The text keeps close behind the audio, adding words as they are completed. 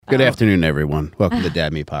Good afternoon, everyone. Welcome to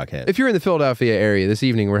Dad Me Podcast. If you're in the Philadelphia area, this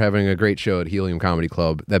evening we're having a great show at Helium Comedy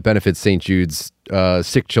Club that benefits St. Jude's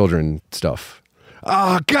sick children stuff.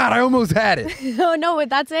 Oh, God, I almost had it. No,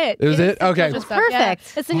 that's it. It was it? Okay. Perfect. Yeah.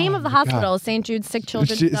 It's the name of the hospital, St. Jude's Sick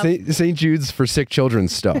Children's Stuff. St. Jude's for sick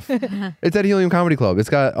children's stuff. It's at Helium Comedy Club. It's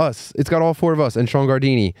got us. It's got all four of us and Sean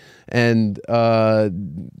Gardini and I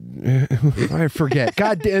forget.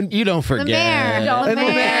 God damn. You don't forget. The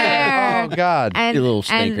mayor. Oh, God. And, You little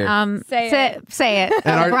stinker. And, say it.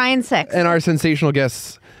 And Brian Six. And our sensational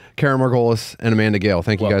guests, Karen Margolis and Amanda Gale.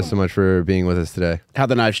 Thank you guys so much for being with us today. How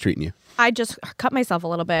the knives treating you? I just cut myself a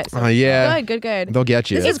little bit. So Yeah. Good. They'll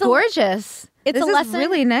get you. This is gorgeous. It's this a is lesson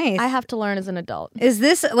really nice. I have to learn as an adult. Is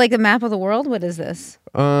this like a map of the world? What is this?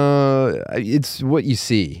 It's what you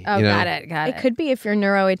see. Oh, you know? got it. It could be if you're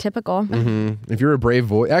neuroatypical. If you're a brave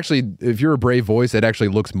voice, if you're a brave voice, it actually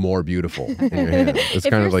looks more beautiful in your hand. It's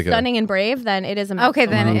If kind you're of like stunning and brave, then it is a map. Okay,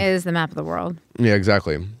 then it is the map of the world. Yeah,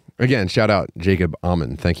 exactly. Again, shout out Jacob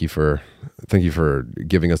Amon. Thank you for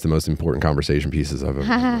giving us the most important conversation pieces of it.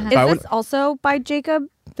 Is this also by Jacob?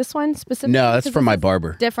 This one specifically? No, that's from my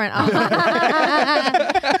barber. Different.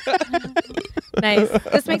 Nice.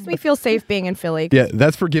 This makes me feel safe being in Philly. Yeah,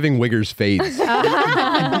 that's for giving wiggers fades.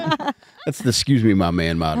 That's the excuse me, my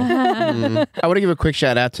man model. I want to give a quick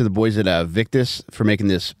shout out to the boys at Victus for making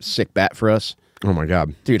this sick bat for us. Oh my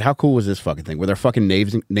God, Dude, how cool was this fucking thing? With our fucking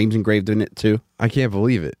names engraved in it too? I can't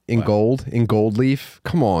believe it. In gold leaf.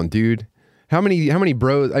 Come on, dude. How many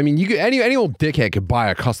bros? I mean, you could any old dickhead could buy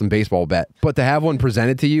a custom baseball bat, but to have one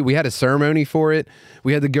presented to you, we had a ceremony for it.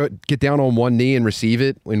 We had to get down on one knee and receive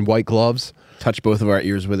it in white gloves. Touch both of our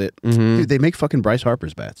ears with it. Dude, they make fucking Bryce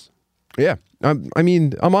Harper's bats. Yeah, I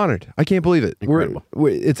mean, I'm honored. I can't believe it. Incredible.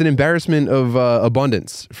 It's an embarrassment of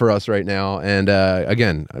abundance for us right now. And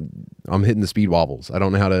again, I'm hitting the speed wobbles. I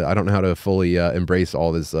don't know how to fully embrace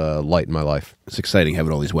all this light in my life. It's exciting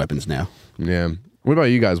having all these weapons now. Yeah. What about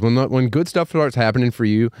you guys? When good stuff starts happening for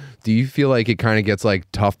you, do you feel like it kind of gets like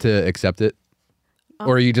tough to accept it?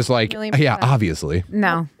 Or are you just like, really yeah, bad. obviously.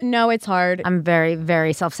 No, No, it's hard. I'm very,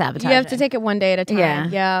 very self-sabotaging. You have to take it one day at a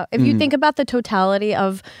time. Yeah. If you think about the totality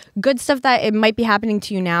of good stuff that it might be happening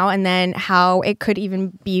to you now and then how it could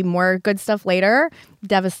even be more good stuff later,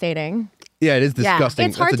 devastating. Yeah, it is disgusting.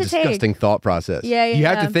 It's hard That's a to take. disgusting thought process. Yeah, You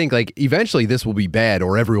have yeah. to think like eventually this will be bad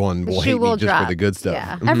or everyone will hate me just for the good stuff.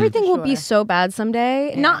 Yeah. Everything will be so bad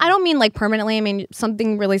someday. No, I don't mean like permanently. I mean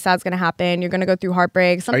something really sad's going to happen. You're going to go through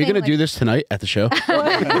heartbreak. Are Something you going to like, do this tonight at the show?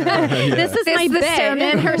 This is my the bit.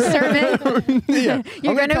 sermon, her sermon. Yeah.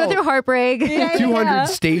 You're going to go through heartbreak. 200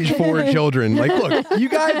 stage 4 children. Like, look, you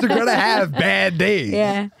guys are going to have bad days.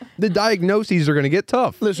 Yeah. The diagnoses are going to get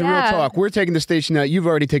tough. Listen, Yeah. real talk. We're taking the station out. You've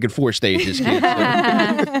already taken 4 stages, kids.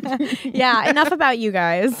 Yeah, enough about you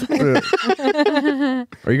guys.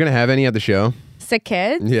 Are you going to have any at the show? Sick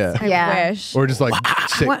kids? Yeah. I Yeah. wish. Or just like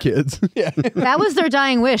sick kids? Yeah. That was their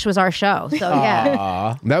dying wish, was our show. So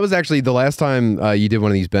yeah. That was actually the last time you did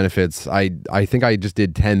one of these benefits. I think I just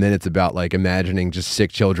did 10 minutes about like imagining just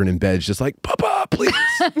sick children in beds, just like, Papa, please,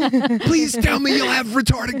 please tell me you'll have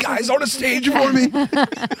retarded guys on a stage for me.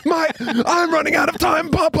 I'm running out of time,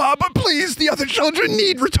 Papa, but please, the other children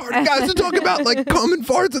need retarded guys to talk about like common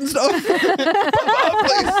farts and stuff. Papa,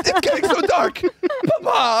 please, it's getting so dark.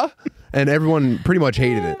 Papa. And everyone pretty much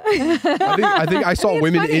hated it. I think I saw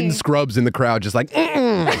women in scrubs in the crowd just like,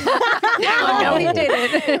 No, we did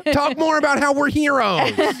it. talk more about how we're heroes.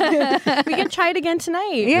 We can try it again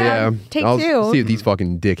tonight. Yeah. Take I'll 2. see if these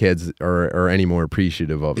fucking dickheads are any more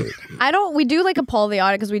appreciative of it. We do like a poll of the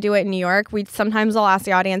audience because we do it in New York. Sometimes I'll ask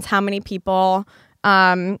the audience how many people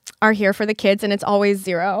are here for the kids, and it's always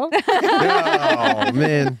 0. Oh,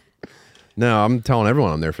 man. No, I'm telling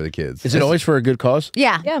everyone I'm there for the kids. Is it always for a good cause?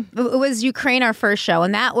 Yeah. Yeah. It was Ukraine our first show,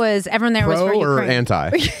 and that was everyone there was pro for or Ukraine.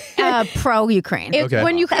 anti? Pro Ukraine. Okay.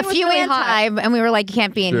 When A Ukraine was few really anti, hot. and we were like, you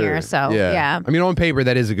can't be in Sure. here. So yeah. I mean, on paper,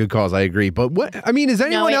 that is a good cause. I agree. But is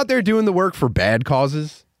anyone out there doing the work for bad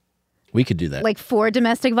causes? We could do that. Like for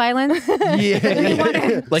domestic violence.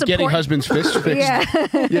 Yeah. Like getting husband's fists fixed. Yeah.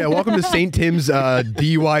 Yeah. Welcome to St. Tim's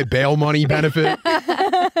DUI bail money benefit.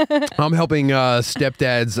 I'm helping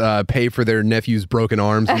stepdads pay for their nephew's broken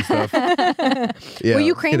arms and stuff. Yeah, Well,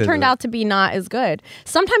 Ukraine get into turned it. out to be not as good.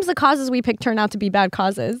 Sometimes the causes we pick turn out to be bad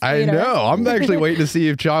causes. I know. I'm actually waiting to see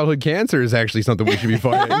if childhood cancer is actually something we should be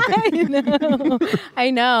fighting.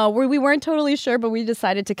 I know. We weren't totally sure, but we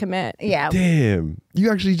decided to commit. Yeah. Damn. You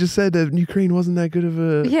actually just said that Ukraine wasn't that good of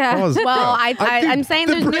a Yeah. cause. Well, I'm saying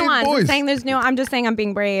the there's brave nuance. boys. I'm just saying I'm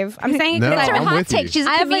being brave. I'm saying No, because I'm hot with take. you. She's a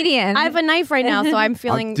I comedian. have a knife right now, so I'm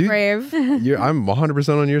feeling dude, brave. I'm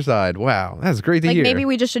 100% on your side. Wow, that's great to Like hear. maybe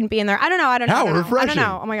we just shouldn't be in there. I don't know. How I don't refreshing.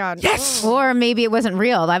 know. Oh my god. Yes. Or maybe it wasn't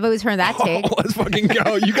real. I've always heard that take. Let's fucking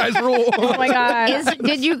go. You guys rule. Oh my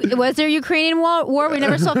god. Was there Ukrainian war? We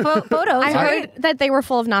never saw photos. I heard that they were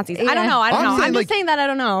full of Nazis. I don't know. I'm saying, I'm like, just saying that I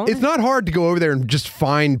don't know. It's not hard to go over there and just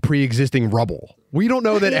find pre-existing rubble. We don't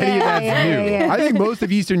know that any of that's new. yeah. I think most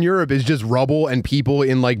of Eastern Europe is just rubble and people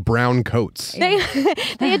in like brown coats. They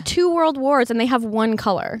had 2 world wars and they have one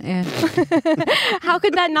color. Yeah. How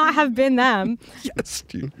could that not have been them? Yes,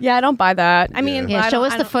 dude. Yeah, I don't buy that. I mean, Yeah, I show don't-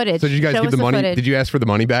 us I the don't- footage. So did you guys Show give us the money? footage. Did you ask for the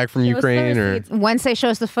money back from Show us the Ukraine or? receipts. Once they show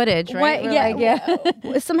us the footage, right? What? We're Yeah,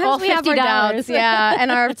 like, Sometimes All we have our $50. doubts. Yeah,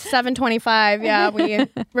 and our $7.25. Yeah, we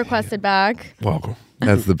requested back. Welcome.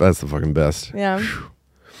 That's the fucking best. Yeah.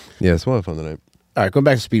 Yes, we'll have fun tonight. All right, going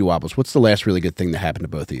back to Speed Wobbles. What's the last really good thing that happened to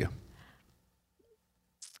both of you?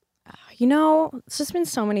 You know, it's just been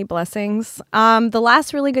so many blessings. The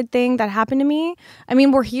last really good thing that happened to me, I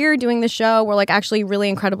mean, we're here doing the show. We're like actually really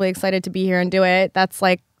incredibly excited to be here and do it. That's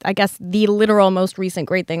like, I guess, the literal most recent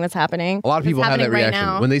great thing that's happening. A lot of people have that Right reaction.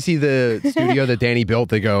 now. When they see the studio that Danny built,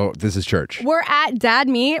 they go, this is church. We're at Dad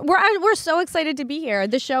Meet. We're so excited to be here.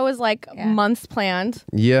 The show is like months planned.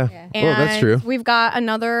 Yeah. And Well, that's true. We've got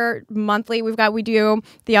another monthly. We do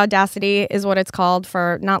The Audacity is what it's called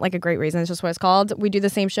for not like a great reason. It's just what it's called. We do the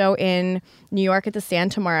same show in New York at the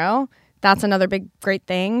Stand tomorrow. That's another big great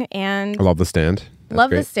thing. And I love the stand. That's love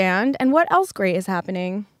great. the Stand. And what else great is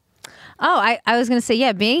happening? Oh, I was going to say,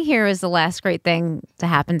 yeah, being here is the last great thing to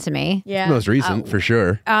happen to me. Yeah. Most recent, for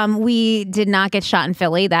sure. We did not get shot in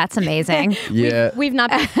Philly. That's amazing. Yeah. We've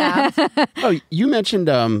not been stabbed. Oh, you mentioned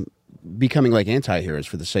becoming like anti-heroes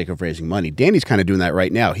for the sake of raising money. Danny's kind of doing that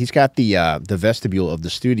right now. He's got the vestibule of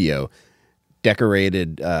the studio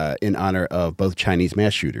decorated in honor of both Chinese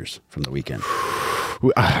mass shooters from the weekend.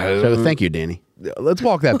 So thank you, Danny. Let's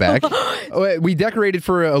walk that back. We decorated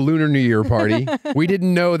for a Lunar New Year party. We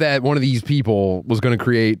didn't know that one of these people was going to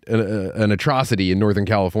create an atrocity in Northern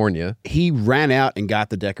California. He ran out and got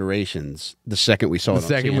the decorations the second we saw The it on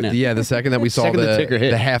second, CNN. the second that we saw Second the ticker hit.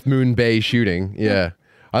 the Half Moon Bay shooting. Yeah.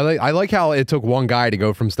 I like how it took one guy to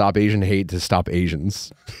go from Stop Asian Hate to Stop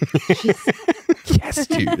Asians. Yes,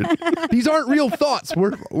 dude. These aren't real thoughts.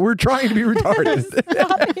 We're trying to be retarded.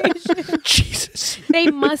 Jesus. They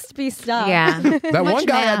must be stopped. Yeah. That one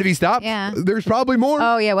guy had to be stopped. Yeah. There's probably more.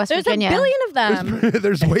 Oh, yeah, West There's Virginia. a billion of them.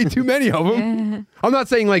 There's way too many of them. I'm not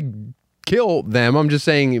saying like kill them. I'm just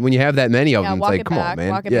saying when you have that many of Yeah, them, it's walk like, it come back. on, man.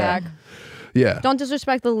 Walk it yeah. back. Yeah. Don't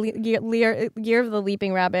disrespect the year of the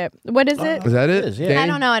leaping rabbit. What is it? Is that it? It is, yeah. Danny? I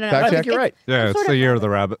don't know. Fact I check? think you're right. Yeah, it's sort the of- year of the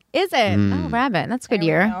rabbit. Is it? Oh, rabbit. That's a good There we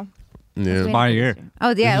year. go. Yeah. My year. Oh,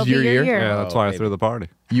 yeah, This it'll is be your your year? year. Yeah, that's why I baby. threw the party.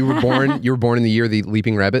 You were born. You were born in the year of the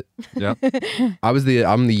leaping rabbit. Yep. I'm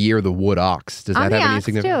the year of the wood ox. Does I'm that the have any ox,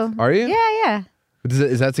 significance? too. Are you? Yeah, yeah.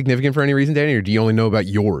 Is that significant for any reason, Danny, or do you only know about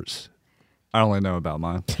yours? I only know about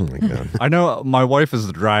mine. Oh my god. I know my wife is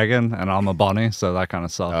the dragon and I'm a bunny, so that kind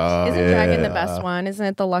of sucks. Isn't dragon the best one? Isn't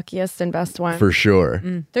it the luckiest and best one? For sure.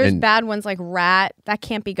 There's And- bad ones like rat. That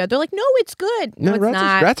can't be good. They're like, no, it's good. No, it's rats,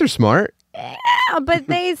 not. rats are smart. Yeah, but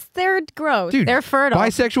they're gross. Dude, They're fertile.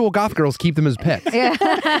 bisexual goth girls keep them as pets.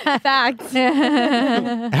 Facts.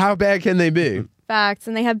 How bad can they be? Facts.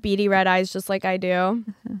 And they have beady red eyes just like I do.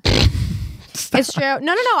 It's true.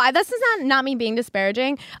 No. This is not me being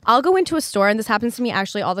disparaging. I'll go into a store, and this happens to me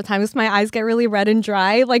actually all the time. Because my eyes get really red and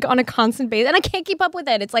dry, like on a constant basis, and I can't keep up with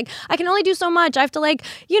it. It's like I can only do so much. I have to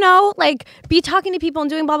be talking to people and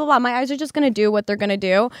doing blah blah blah. My eyes are just gonna do what they're gonna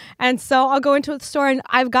do, and so I'll go into a store, and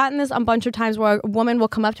I've gotten this a bunch of times where a woman will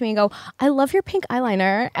come up to me and go, "I love your pink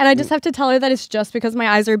eyeliner," and I just have to tell her that it's just because my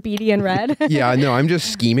eyes are beady and red. Yeah, no, I'm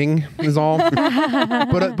just scheming is all.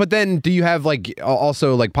 But then do you have like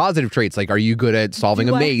also like positive traits? Like, are you good at solving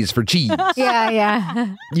a maze for cheese?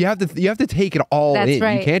 yeah. You have to take it all That's in. You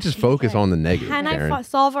right. can't just focus on the negative. Can Karen. I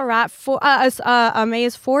solve a rat for a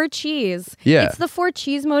maze for cheese? Yeah. It's the for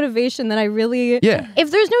cheese motivation that I really. Yeah.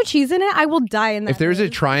 If there's no cheese in it, I will die in that. If there's a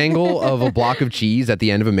maze. triangle of a block of cheese at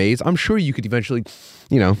the end of a maze, I'm sure you could eventually,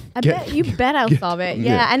 you bet I'll solve it.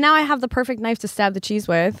 Yeah. yeah. And now I have the perfect knife to stab the cheese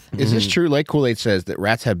with. Is this true? Like Kool-Aid says that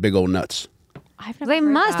rats have big old nuts. I've never They heard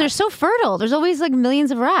must. that. They're so fertile. There's always like millions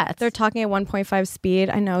of rats. They're talking at 1.5 speed.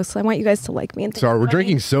 I know. So I want you guys to like me. And think Sorry, we're I'm funny.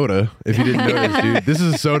 drinking soda. If you didn't notice, dude, this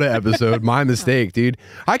is a soda episode. My mistake, dude.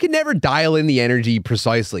 I can never dial in the energy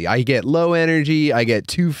precisely. I get low energy. I get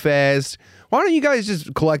too fast. Why don't you guys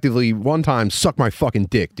just collectively one time suck my fucking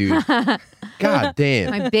dick, dude? God damn.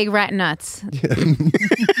 My big rat nuts.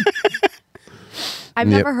 I've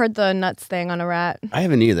Yep. never heard the nuts thing on a rat. I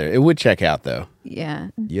haven't either. It would check out though. Yeah.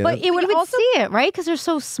 Yeah, But it would You would also see it, right? Because they're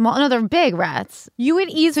so small. No, they're big rats. you would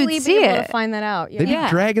easily see be able to it. find that out. they'd Yeah.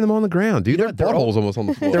 be dragging them on the ground, dude. Their they're butthole's almost on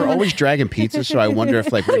the floor. They're always dragging pizzas, so I wonder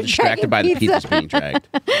if like we're distracted by the pizza. pizzas being dragged.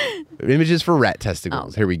 Images for rat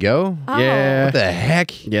testicles. Here we go. Oh. Yeah. What the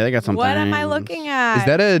heck? Yeah, they got something. What am I looking at? Is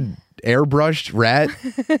that a airbrushed rat?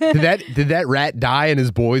 did that rat die and his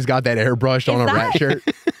boys got that airbrushed on a rat shirt?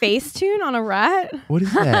 Facetune on a rat? What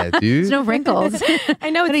is that, dude? There's no wrinkles. I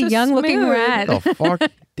know What it's a so young-looking smooth. rat. What the fuck?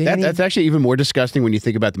 Danny? That's actually even more disgusting when you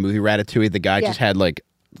think about the movie Ratatouille. The guy Yeah. just had like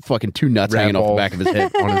fucking 2 nuts Rat hanging off the balls back of his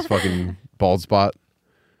head. on his fucking bald spot.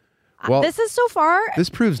 Well, This is so far. this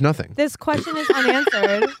proves nothing. This question is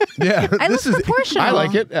unanswered. Yeah, It this looks is. proportional. I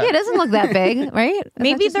like it. Yeah, it doesn't look that big, right? Is that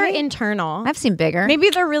Maybe just they're me? internal. I've seen bigger. Maybe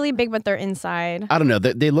they're really big, but they're inside. I don't know.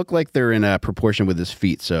 They look like they're in proportion with his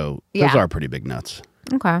feet, so those Yeah. are pretty big nuts.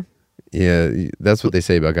 Okay. Yeah, that's what they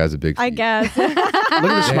say about guys with big feet. I guess. Look at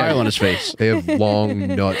the smile on his face. They have long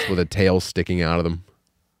nuts with a tail sticking out of them.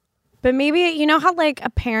 But maybe, you know how like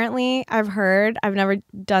apparently I've heard, I've never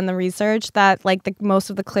done the research, that like most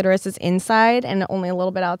of the clitoris is inside and only a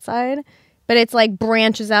little bit outside, but it's like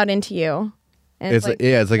branches out into you. And It's like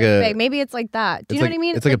it's like big. a. Maybe it's like that. Do you it's know like, what I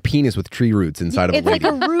mean? It's like a penis with tree roots inside of a It's like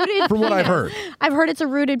lady. a rooted From what I've penis. heard. I've heard it's a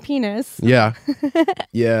rooted penis. Yeah,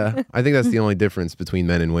 yeah. I think that's the only difference between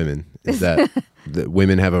men and women is that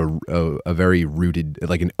women have a very rooted,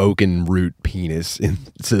 like an oaken root penis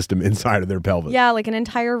system inside of their pelvis. Yeah, like an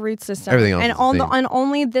entire root system. Everything else and is the same. and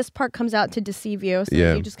only this part comes out to deceive you. So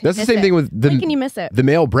Yeah. you just can That's the miss same it. thing with the. When can you miss it? The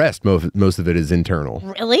male breast, most of it is internal.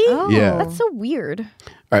 Really? Oh. Yeah. That's so weird.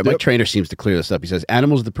 All right, my Yep. trainer seems to clear this up. He says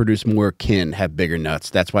animals that produce more kin have bigger nuts.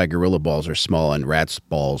 That's why gorilla balls are small and rats'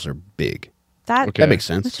 balls are big. That Okay. That makes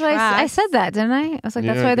sense. That's what I said that, didn't I? I was like,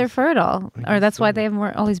 that's Yeah, why I they're guess- fertile. Or that's why they have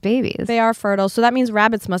all these babies. they are fertile. So that means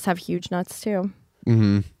rabbits must have huge nuts too.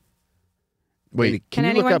 Mm-hmm. Wait, Can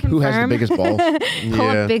can you look anyone up who has the confirm? biggest balls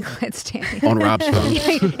Pull Yeah. up big clit standing. on Rob's phone?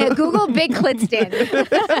 Yeah, Google big clit standing.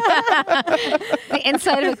 The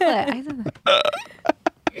inside of a clit. I don't know.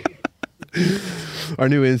 Our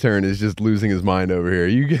new intern is just losing his mind over here. Are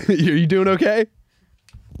you doing okay?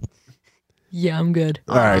 Yeah, I'm good.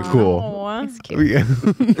 All right, cool. Aw. It's cute.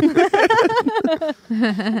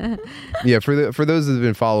 Yeah, for those that have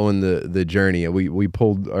been following the journey, we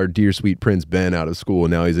pulled our dear sweet Prince Ben out of school,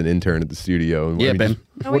 and now he's an intern at the studio. And Yeah, Ben.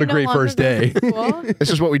 Are What we a no great longer first day. going to school? This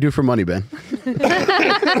is what we do for money, Ben. Puts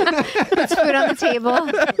food on the table.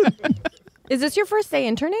 Is this your first day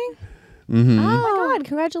interning? Mm-hmm. Oh my god,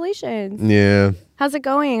 congratulations. Yeah. How's it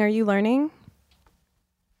going? Are you learning?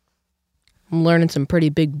 I'm learning some pretty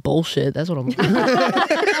big bullshit. That's what I'm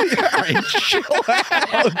learning.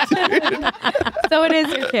 So it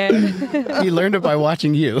is your kid. He learned it by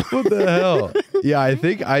watching you. What the hell? Yeah, I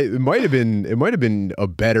think it might have been a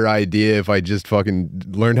better idea if I just fucking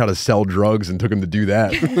learned how to sell drugs and took him to do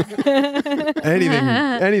that.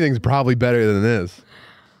 Anything's probably better than this.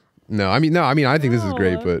 I mean I think this is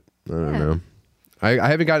great, but I don't know. I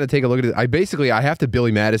haven't gotten to take a look at it. I have to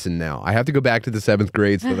Billy Madison now. I have to go back to the 7th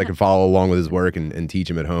grade so that I can follow along with his work and teach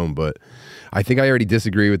him at home. But I think I already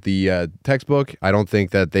disagree with the textbook. I don't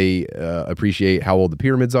think that they appreciate how old the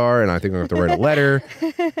pyramids are, and I think I'm going to have to write a letter.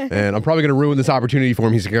 And I'm probably going to ruin this opportunity for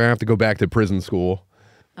him. He's going to have to go back to prison school.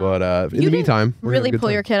 But in the meantime, we're Really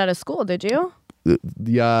pull your kid out of school, did you?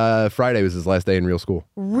 Friday was his last day in real school.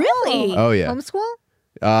 Really? Oh yeah. Homeschool?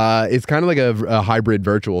 It's kind of like a hybrid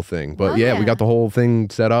virtual thing, but yeah, we got the whole thing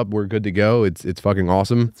set up. We're good to go. It's fucking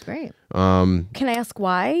awesome. It's great. Can I ask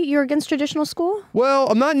why you're against traditional school? Well,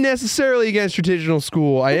 I'm not necessarily against traditional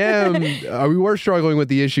school. I am. We were struggling with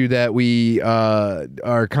the issue that we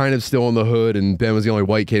are kind of still in the hood, and Ben was the only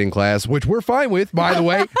white kid in class, which we're fine with, by the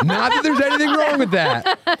way. Not that there's anything wrong with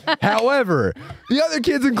that. However, the other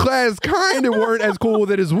kids in class kind of weren't as cool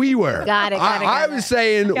with it as we were. Got it, I was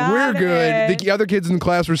saying Got we're good. it. The other kids in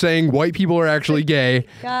class were saying white people are actually gay.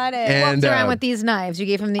 Got it. And Walked around with these knives. You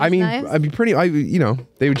gave him these knives?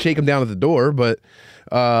 They would shake him down at the door, but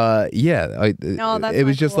that's it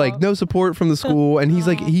was not just cool. like no support from the school, and he's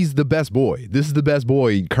like, he's the best boy. This is the best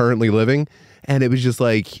boy currently living, and it was just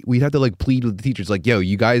like we'd have to like plead with the teachers, like, yo,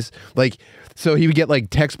 you guys, like, so he would get like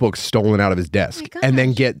textbooks stolen out of his desk, and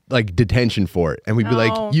then get like detention for it, and we'd be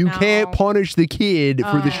like, you can't punish the kid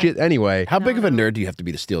for the shit anyway. How big of a nerd do you have to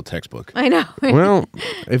be to steal a textbook? I know. Well,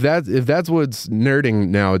 if that's what's nerding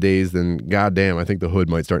nowadays, then goddamn, I think the hood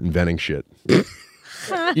might start inventing shit.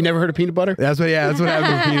 You never heard of peanut butter? That's what happened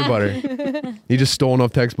with peanut butter. He just stole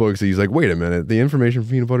enough textbooks that he's like, wait a minute, the information for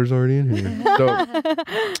peanut butter's already in here.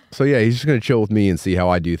 So yeah, he's just gonna chill with me and see how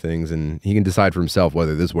I do things, and he can decide for himself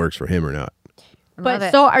whether this works for him or not. Love But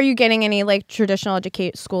it. so, are you getting any like traditional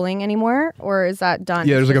schooling anymore, or is that done?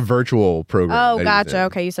 Yeah, there's like a virtual program. Oh, that he's gotcha. in.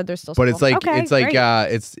 Okay, you said there's still. But school. it's like okay, it's like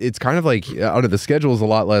great. it's kind of like I don't know, the schedule is a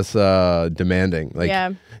lot less demanding. Like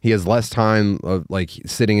Yeah. he has less time of like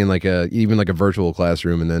sitting in like even a virtual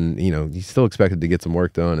classroom, and then he's still expected to get some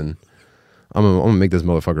work done, and I'm gonna make this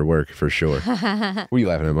motherfucker work for sure. What are you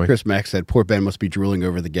laughing at, Mike? Chris Mack said, "Poor Ben must be drooling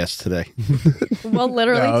over the guests today." We'll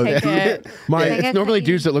literally take it. Yeah, My it's normally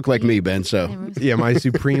dudes that look like me, Ben. So my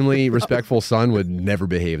supremely respectful son would never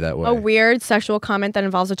behave that way. A weird sexual comment that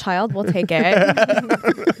involves a child, we'll take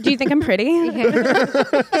it. Do you think I'm pretty?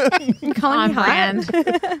 You calling On me hot?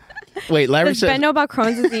 brand. wait, Larry Does says, Ben know about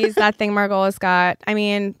Crohn's disease? That thing Margola's got. I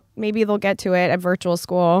mean, maybe they'll get to it at virtual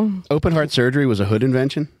school. open heart surgery was a hood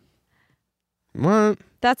invention. What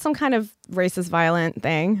That's some kind of racist, violent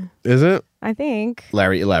thing. is it? I think.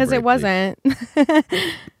 Larry, elaborate. Because it please.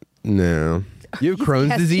 wasn't. No. You have Crohn's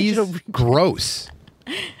Yes, disease? Gross.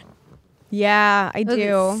 Yeah, I Look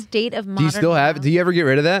at do. State of modern. Do you still have it? Do you ever get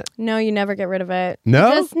rid of that? No, you never get rid of it.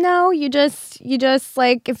 No? You just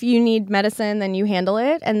like if you need medicine, then you handle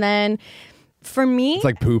it, and then for me, It's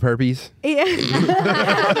like poop herpes. yeah,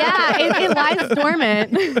 it lies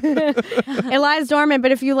dormant. It lies dormant,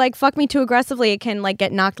 but if you like fuck me too aggressively, it can like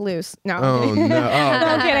get knocked loose. No, Oh no.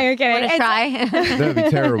 I'm Oh, kidding. I'm kidding. Want to It's- try? that'd be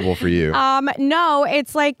terrible for you. No,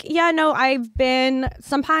 it's like,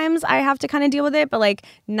 sometimes I have to kind of deal with it, but like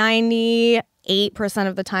 98%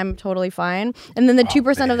 of the time I'm totally fine. And then the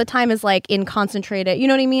 2% of the time is like in concentrated. You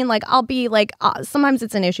know what I mean? Like I'll be like, sometimes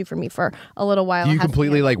it's an issue for me for a little while. Do you It has to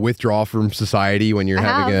completely be- like withdraw from society when you're I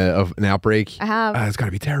having an outbreak? I have. It's got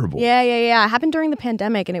to be terrible. Yeah. It happened during the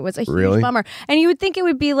pandemic and it was a huge Really? bummer. And you would think it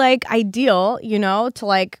would be like ideal, to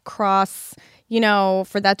like cross,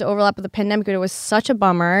 for that to overlap with the pandemic, but it was such a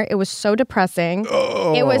bummer. It was so depressing.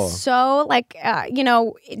 Oh. It was so like,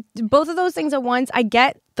 both of those things at once. I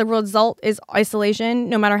get the result is isolation,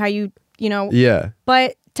 no matter how Yeah,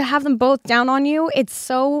 but to have them both down on you, it's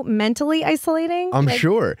so mentally isolating. I'm Like,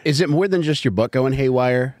 sure. Is it more than just your butt going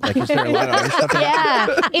haywire? Like, is there a lot of other stuff? Yeah,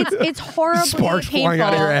 it's horribly Sparks painful. flying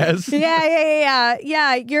out of your ass. Yeah.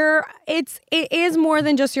 It is more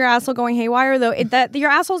than just your asshole going haywire though. That your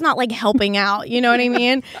asshole's not like helping out. You know what I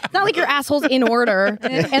mean? It's not like your asshole's in order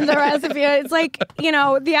and the rest of you. It's like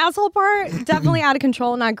the asshole part definitely out of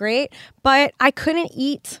control, not great. But I couldn't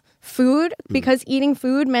eat food because eating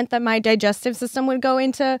food meant that my digestive system would go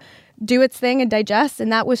into do its thing and digest,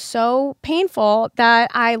 and that was so painful that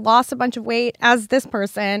I lost a bunch of weight as this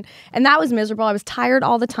person, and that was miserable. I was tired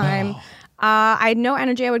all the time. I had no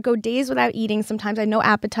energy. I would go days without eating. Sometimes I had no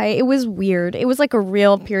appetite. It was weird. It was like a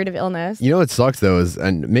real period of illness. You know what sucks though is,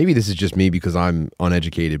 and maybe this is just me because I'm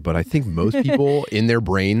uneducated, but I think most people in their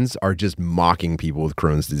brains are just mocking people with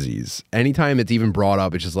Crohn's disease. Anytime it's even brought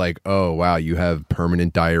up, it's just like, oh wow, you have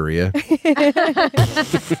permanent diarrhea.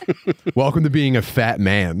 Welcome to being a fat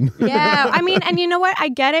man. Yeah, I mean, and you know what? I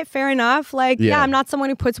get it. Fair enough. Like, Yeah. I'm not someone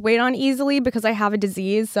who puts weight on easily because I have a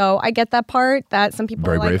disease. So I get that part that some people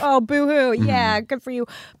Very are like, brave. oh, boo-hoo. Yeah, good for you.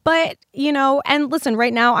 But, and listen,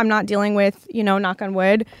 right now I'm not dealing with, knock on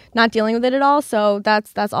wood, not dealing with it at all. So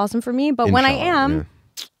that's awesome for me. But when I Inshallah, am, yeah.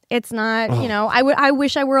 it's not, I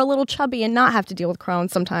wish I were a little chubby and not have to deal with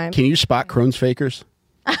Crohn's sometimes. Can you spot Crohn's fakers?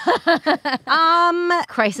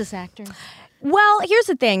 Crisis actors. Well, here's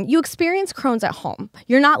the thing. You experience Crohn's at home.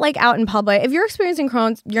 You're not like out in public. If you're experiencing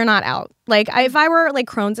Crohn's, you're not out. Like if I were like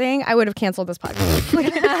Crohn'sing, I would have canceled this podcast.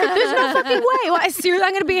 Like, there's no fucking way. Well, seriously,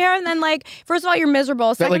 I'm going to be here. And then like, first of all, you're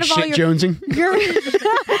miserable. Is that Second like of all, shit you're jonesing?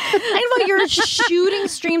 second of all, you're shooting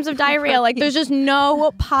streams of diarrhea. Like there's just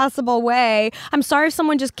no possible way. I'm sorry if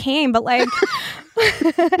someone just came, but like,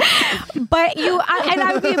 but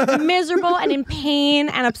I would be miserable and in pain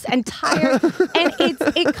and tired, and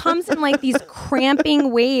it comes in like these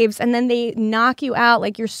cramping waves, and then they knock you out.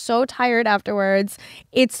 Like you're so tired afterwards.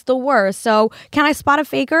 It's the worst. So can I spot a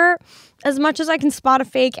faker? As much as I can spot a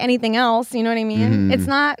fake anything else, you know what I mean? It's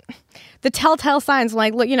not the telltale signs.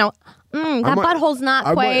 Like look, that butthole's not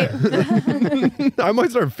quite. I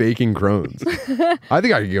might start faking Crohn's. I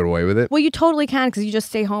think I could get away with it. Well, you totally can because you just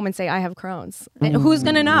stay home and say, I have Crohn's. And who's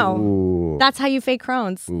going to know? Ooh. That's how you fake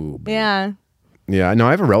Crohn's. Yeah. Yeah, no,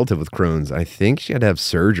 I have a relative with Crohn's. I think she had to have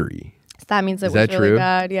surgery. So that means it Is was that really true?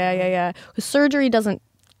 bad. Yeah. Surgery doesn't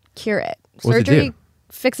cure it. What's it Surgery do?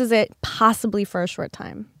 fixes it possibly for a short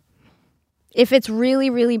time. If it's really,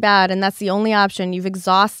 really bad and that's the only option, you've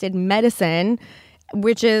exhausted medicine,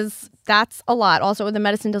 that's a lot. Also, if the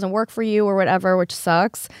medicine doesn't work for you or whatever, which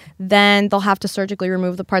sucks, then they'll have to surgically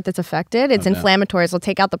remove the part that's affected. It's inflammatory, so they'll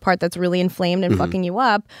take out the part that's really inflamed and fucking you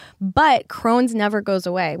up. But Crohn's never goes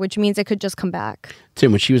away, which means it could just come back.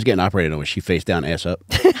 Tim, when she was getting operated on, was she face down, ass up?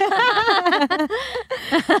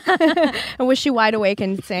 And was she wide awake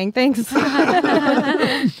and saying things?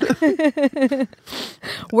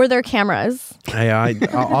 Were there cameras? Hey, I'll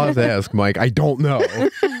have to ask Mike. I don't know.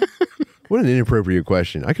 What an inappropriate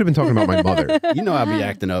question. I could have been talking about my mother. You know I'll be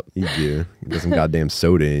acting up. You do. You got some goddamn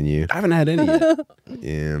soda in you. I haven't had any yet.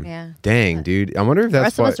 Yeah. Dang, dude. I wonder if The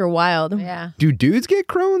that's rest of us are wild. Yeah. Do dudes get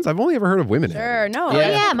Crohn's? I've only ever heard of women. Sure, having it. no. Oh, I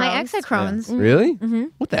yeah, have my Crohn's. ex had Crohn's. Really?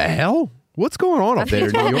 What the hell? What's going on up there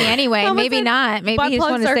in New Told me York? anyway. Someone Maybe said not. Maybe butt he just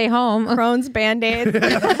plugs wanted to are stay home. Crohn's Band-Aids.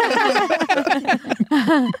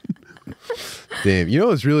 Damn. You know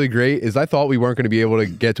what's really great is I thought we weren't going to be able to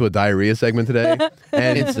get to a diarrhea segment today.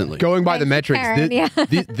 And Instantly. Going by the Thank you, metrics,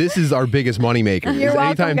 Karen. this is our biggest moneymaker. You're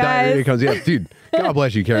welcome, Anytime diarrhea guys. comes, dude, God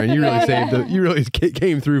bless you, Karen. You really saved it. You really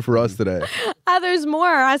came through for us today. There's more.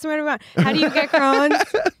 I swear to God. How do you get Crohn's?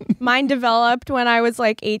 Mine developed when I was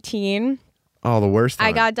like 18. Oh, the worst time.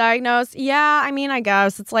 I got diagnosed. Yeah, I mean, I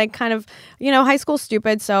guess it's like kind of, high school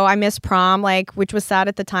stupid. So I missed prom, which was sad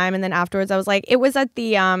at the time. And then afterwards I was like, it was at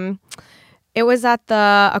the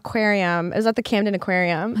aquarium. It was at the Camden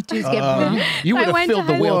Aquarium. Dudes get prom. You would I have went to filled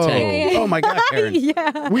the high whale school. tank. Oh my God, Karen.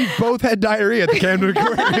 Yeah. We both had diarrhea at the Camden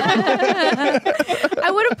Aquarium.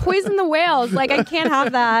 I would have poisoned the whales. I can't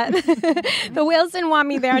have that. The whales didn't want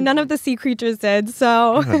me there. None of the sea creatures did.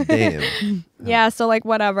 So, God damn. yeah. So,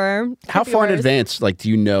 whatever. How Could be far in worse. advance, do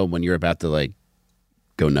you know when you're about to,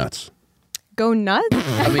 go nuts? Go nuts?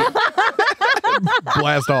 I mean,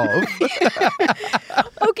 Blast off.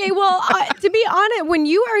 Okay, well, to be honest, when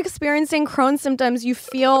you are experiencing Crohn's symptoms, you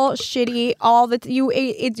feel shitty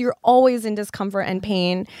you're always in discomfort and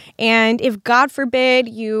pain. And if God forbid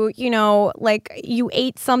you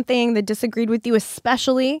ate something that disagreed with you,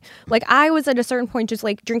 especially I was at a certain point just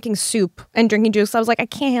drinking soup and drinking juice. I was like, I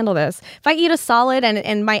can't handle this. If I eat a solid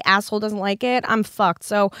and my asshole doesn't like it, I'm fucked.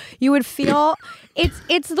 So you would feel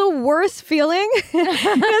it's the worst feeling because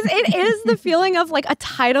it is the feeling of a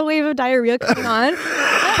tidal wave of diarrhea coming on.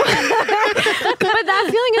 But that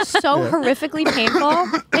feeling is so horrifically painful.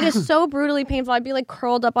 It is so brutally painful. I'd be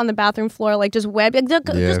curled up on the bathroom floor, just web, just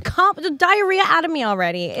diarrhea out of me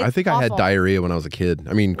already. It's I think I had awful. diarrhea when I was a kid.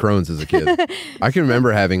 I mean, Crohn's as a kid. I can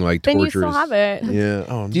remember having tortures. Then you still have it. Yeah.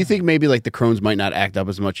 Oh, do you think maybe the Crohn's might not act up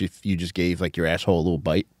as much if you just gave your asshole a little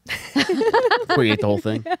bite before you ate the whole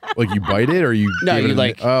thing? you bite it or you? No, give you it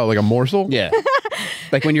like a morsel? Yeah.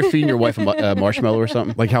 When you're feeding your wife a marshmallow or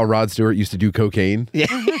something. Like how Rod Stewart used to do cocaine. Yeah.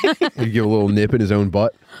 He'd give a little nip in his own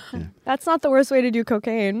butt. That's not the worst way to do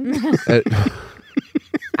cocaine. Uh,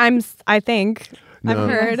 I think. No. I've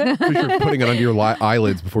heard. Pretty sure putting it under your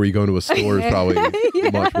eyelids before you go into a store is probably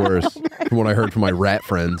much worse from what I heard from my rat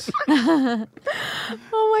friends. Oh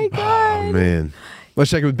my God. Oh, man. Let's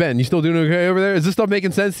check in with Ben. You still doing okay over there? Is this stuff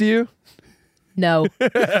making sense to you? No.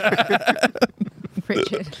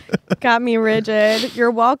 Richard. Got me rigid.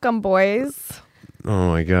 You're welcome, boys. Oh,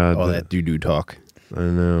 my God. All that doo-doo talk. I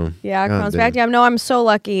know. Yeah, God Crohn's damn. back. No, I'm so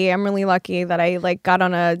lucky. I'm really lucky that I got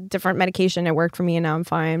on a different medication. It worked for me, and now I'm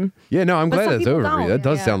fine. Yeah, no, I'm But glad some that's people over for you. don't. That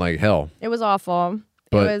does Yeah. sound like hell. It was awful.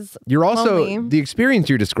 But it was you're also lonely. the experience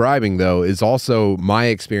you're describing though is also my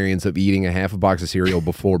experience of eating a half a box of cereal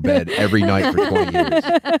before bed every night for 20 years.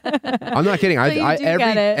 I'm not kidding. you do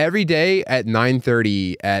get it. Every day at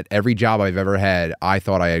 9:30 at every job I've ever had, I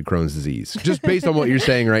thought I had Crohn's disease. Just based on what you're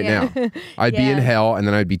saying right now. I'd be in Yeah. hell and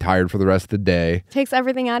then I'd be tired for the rest of the day. Takes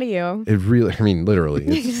everything out of you. It really, I mean, literally.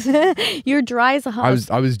 It's, You're dry as a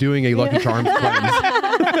husk. I was doing a Lucky Charms cleanse.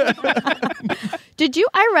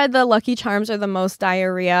 I read the Lucky Charms are the most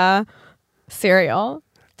diarrhea cereal.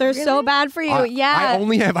 They're so bad for you. I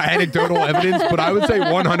only have anecdotal evidence, but I would say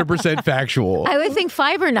 100% factual. I would think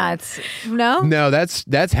fiber nuts. No? No, that's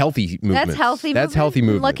healthy movement. healthy That's movement? healthy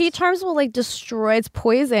movement. Lucky Charms will destroy its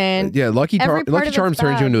poison. Yeah, Lucky Every part of Charms it's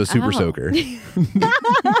turns you bad. into a super Oh. soaker. You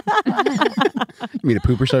mean a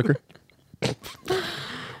pooper soaker?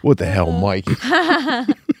 What the hell, Mike?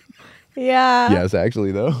 Yeah. Yes,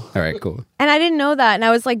 actually, though. All right, cool. And I didn't know that. And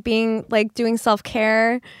I was doing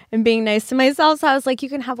self-care and being nice to myself. So I was like, you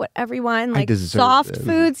can have whatever you want. I deserve soft it.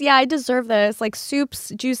 foods. Yeah, I deserve this.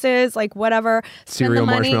 Soups, juices, whatever. Spend Cereal,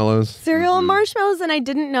 the money. marshmallows. Cereal and marshmallows. And I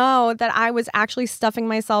didn't know that I was actually stuffing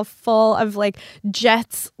myself full of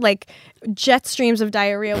jet streams of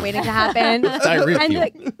diarrhea waiting to happen. Diarrhea And,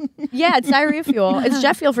 fuel. yeah, it's diarrhea fuel. It's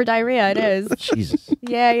jet fuel for diarrhea. It is. Jesus.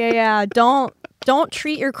 Yeah. Don't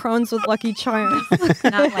treat your Crohn's with Lucky Charms.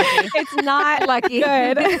 Not lucky. It's not Lucky.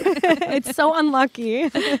 good. It's so unlucky.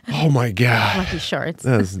 Oh my god, Lucky shorts.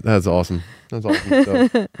 that's awesome. That's awesome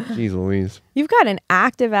stuff. Jeez Louise. You've got an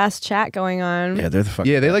active ass chat going on. Yeah, they're the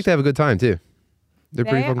fucking Yeah, they like best. to have a good time too. They're They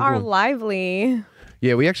pretty fucking are cool. lively.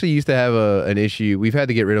 Yeah, we actually used to have an issue. We've had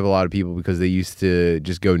to get rid of a lot of people because they used to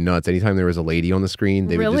just go nuts. Anytime there was a lady on the screen,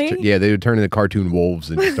 they would Really? just they would turn into cartoon wolves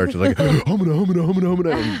and just start to like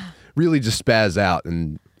humana, and really just spaz out.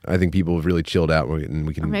 And I think people have really chilled out and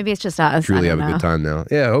we Or can maybe it's just us. truly I have don't a know. good time now.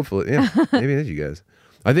 Yeah, hopefully. Yeah, maybe it's you guys.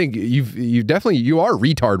 I think you definitely you are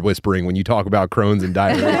retard whispering when you talk about Crohn's and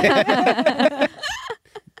diarrhea.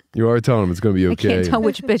 You are telling them it's going to be I okay. can't tell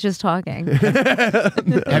which bitch is talking.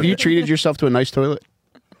 Have you treated yourself to a nice toilet?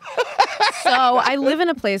 So I live in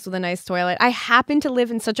a place with a nice toilet. I happen to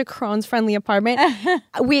live in such a Crohn's friendly apartment.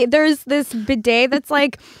 There's this bidet that's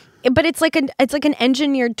like, but it's like an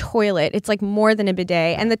engineered toilet. It's like more than a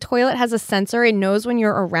bidet, and the toilet has a sensor. It knows when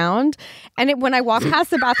you're around, and when I walk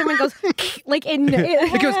past the bathroom, it goes like it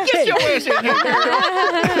goes. Get your ass in here,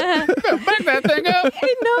 girl. Back that thing up.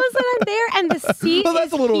 It knows that I'm there, and the seat. Well, that's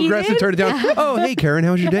is a little aggressive. heated. Turn it down. Oh, hey, Karen,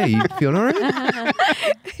 how was your day? You feeling all right?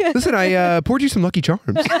 Listen, I poured you some Lucky Charms.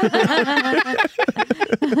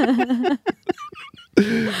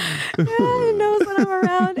 It knows when I'm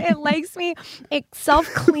around. It likes me. It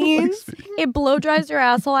self-cleans. It blow dries your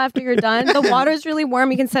asshole after you're done. The water's really warm.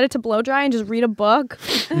 You can set it to blow dry and just read a book.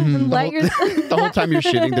 And let your The whole time you're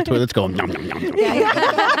shitting, the toilet's going. Nom, nom, nom, nom.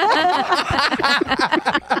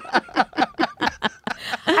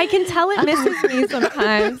 I can tell it misses me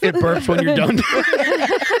sometimes. It burps when you're done.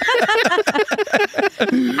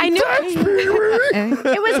 I knew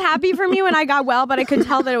it was happy for me when I got well, but I could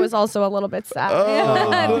tell that it was also a little bit sad.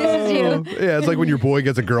 This is you. Yeah, it's like when your boy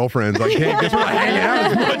gets a girlfriend. It's like, hey, guess we're not hanging out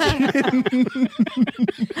as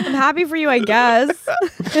much. I'm happy for you, I guess.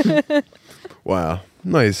 Wow.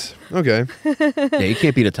 Nice. Okay. Yeah, you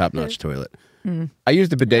can't beat a top-notch toilet. I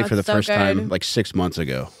used the bidet Oh, for the it's so first time good. like 6 months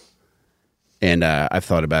ago, and I've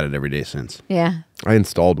thought about it every day since. Yeah, I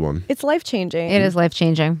installed one. It's life changing. it is life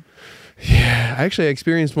changing. I actually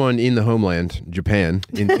experienced one in the homeland, Japan,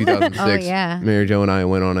 in 2006. Oh, yeah. Mary Jo and I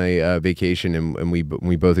went on a vacation, and we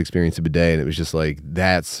both experienced a bidet, and it was just like,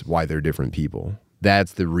 that's why they're different people.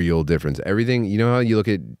 That's the real difference. Everything, you know how you look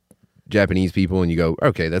at Japanese people and you go,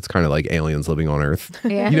 okay, that's kind of like aliens living on Earth.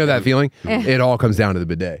 Yeah. You know that feeling? Yeah. It all comes down to the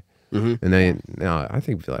bidet. Mm-hmm. And now I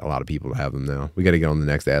think a lot of people have them now. We got to get on the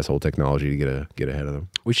next asshole technology to get ahead of them.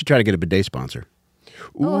 We should try to get a bidet sponsor.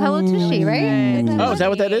 Oh, hello Tushy, right? Oh, is that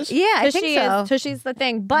what that is? Yeah, I think so. Tushy's the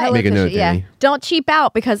thing. But Hello Make a note, Tushy, yeah. Danny. don't cheap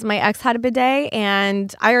out, because my ex had a bidet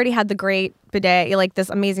and I already had the great bidet, like this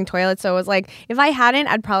amazing toilet. So it was like, if I hadn't,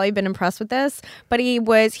 I'd probably been impressed with this. But he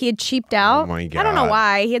had cheaped out. Oh my I don't know God.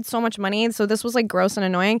 why. He had so much money. So this was like gross and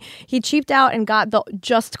annoying. He cheaped out and got the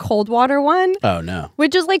just cold water one, Oh no.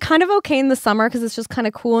 which is like kind of okay in the summer because it's just kind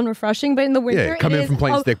of cool and refreshing. But in the winter, Yeah, come it in is from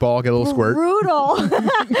playing stickball, get a little squirt. brutal.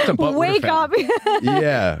 a butt Wake water up.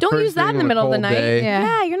 Yeah. Don't First use that thing in the on a middle of the cold night. day.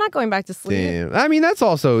 Yeah, you're not going back to sleep. Damn. I mean, that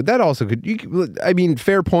also could. I mean,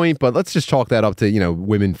 fair point, but let's just chalk that up to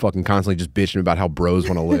women fucking constantly just bitching about how bros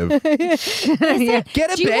want to live. Yeah.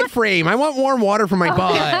 Get a bed frame. I want warm water for my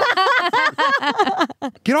butt.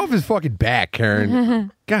 Get off his fucking back,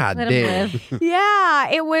 Karen. God Let him damn. live. Yeah,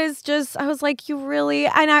 it was just, I was like, you really,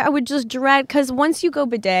 and I would just dread, because once you go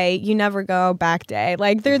bidet, you never go back day.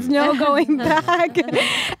 Like, there's no going back.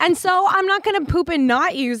 And so I'm not going to poop and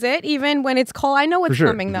not use it, even when it's cold. I know it's sure.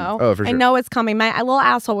 coming, though. Oh, for I sure. know it's coming. My little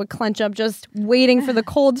asshole would clench up just waiting for the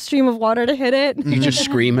cold stream of water to hit it. You just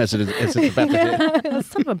scream as it's about to hit.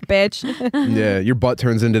 Son of a bitch. Yeah, your butt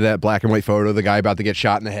turns into that black and white photo of the guy about to get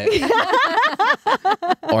shot in the head.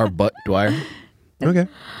 Or butt Dwyer. Okay.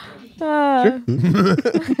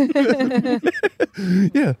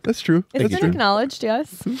 Yeah, that's true. It's That's been true. acknowledged,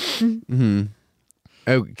 yes.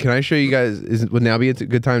 Oh, can I show you guys? Would now be a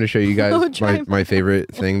good time to show you Oh, guys try my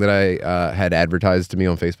favorite thing that I had advertised to me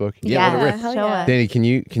on Facebook? Yeah, let it rip. hell show yeah. us. Danny, can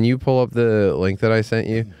you pull up the link that I sent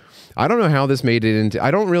you? I don't know how this made it into.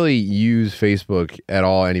 I don't really use Facebook at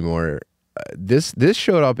all anymore. This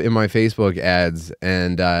showed up in my Facebook ads,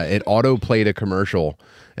 and it auto played a commercial,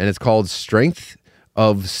 and it's called Strength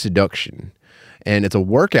of Seduction, and it's a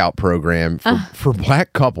workout program for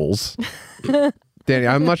black couples. Danny,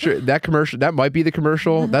 I'm not sure that commercial. That might be the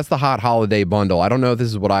commercial. That's the hot holiday bundle. I don't know if this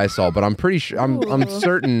is what I saw, but I'm pretty sure. I'm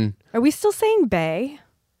certain. Are we still saying bae?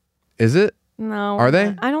 Is it? No. Are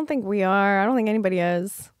they? I don't think we are. I don't think anybody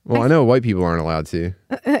is. Well, I know white people aren't allowed to.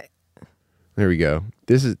 There we go.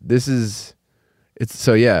 This is it's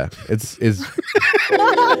so yeah. It's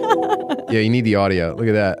yeah, you need the audio. Look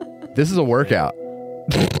at that. This is a workout.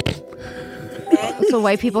 So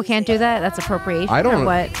white people can't do that? That's appropriation I don't. or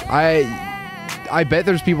what? I bet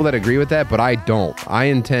there's people that agree with that, but I don't. I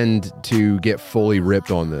intend to get fully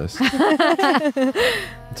ripped on this.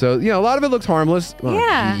 So, a lot of it looks harmless. Oh,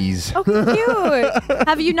 Yeah. jeez. Oh, cute.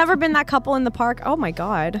 Have you never been that couple in the park? Oh my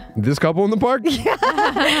God. This couple in the park?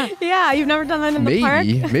 Yeah, you've never done that in the park?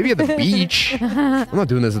 Maybe at the beach. I'm not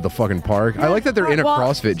doing this at the fucking park. I like that they're in a Well-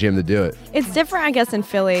 CrossFit gym to do it. It's different, I guess, in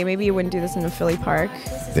Philly. Maybe you wouldn't do this in a Philly park.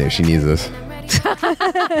 There, she needs this. This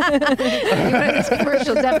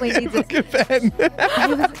commercial definitely needs it.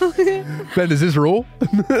 Ben, does this rule?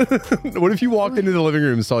 What if you walked into the living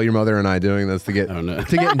room and saw your mother and I doing this to get I don't know.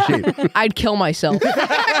 to get in shape? I'd kill myself.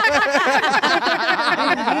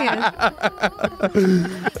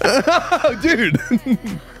 Oh, dude.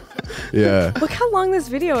 Yeah. Look how long this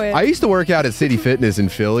video is. I used to work out at City Fitness in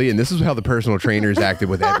Philly, and this is how the personal trainers acted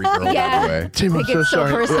with every girl, by the way. Tim, I'm They get so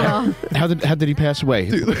personal. How did he pass away?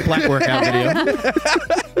 Black workout video.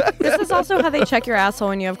 This is also how they check your asshole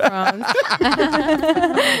when you have Crohn's.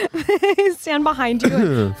 They stand behind you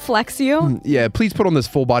and flex you. Yeah, please put on this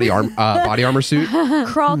full body armor suit.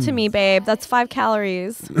 Crawl to me, babe. That's 5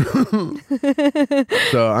 calories. So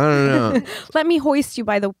I don't know. Let me hoist you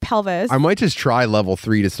by the pelvis. I might just try level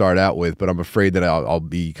 3 to start out with, but I'm afraid that I'll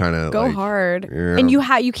be kind of Go hard. yeah. And you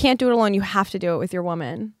can't do it alone. You have to do it with your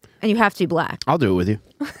woman. And you have to be black. I'll do it with you.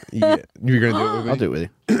 Yeah, you're gonna do it with me? I'll do it with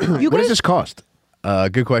you. What does this cost?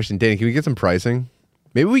 Good question, Danny. Can we get some pricing?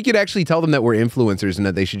 Maybe we could actually tell them that we're influencers and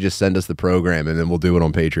that they should just send us the program, and then we'll do it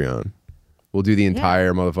on Patreon. We'll do the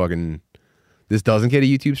entire motherfucking. This doesn't get a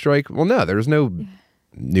YouTube strike. Well, no, there's no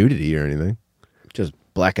nudity or anything. Just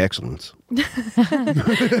black excellence. Yeah,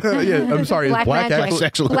 I'm sorry. Black is black magic.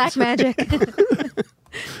 excellence. Black magic.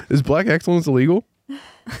 Is black excellence illegal? Is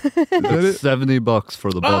that it? $70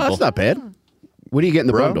 for the Oh, bundle. that's not bad. What do you get in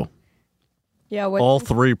the Bro. bundle? Yeah. All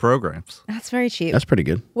 3 programs. That's very cheap. That's pretty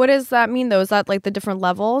good. What does that mean, though? Is that like the different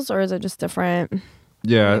levels, or is it just different?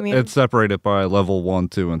 Yeah, I mean- it's separated by level 1,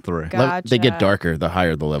 2, and 3. They get Gotcha. darker the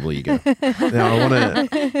higher the level you go. Now I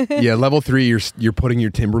want to. Yeah, level 3. You're putting your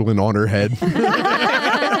Timberland on her head.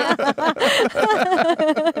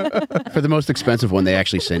 For the most expensive one, they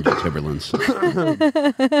actually send you Timberlands.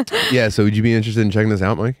 Yeah. So would you be interested in checking this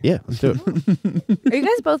out, Mike? Yeah, let's do it. Are you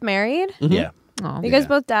guys both married? Yeah. Oh. Are you guys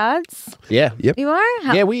both dads? Yeah. Yep. You are?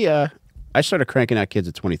 How- Yeah, I started cranking out kids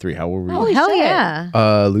at 23. How old were you? Oh, hell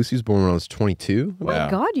yeah. Lucy was born when I was 22. Oh my Wow.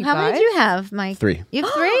 God, you How guys. many do you have, Mike? 3. You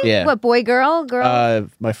have 3? Yeah. What, boy, girl?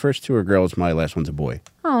 My first 2 are girls. My last one's a boy.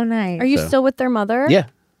 Oh, nice. Are you So- still with their mother? Yeah.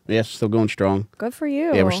 Yeah, still going strong. Good for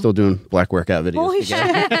you. Yeah, we're still doing black workout videos. Holy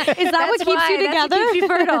together. shit. Is that what That's keeps why. you That's together? what keeps you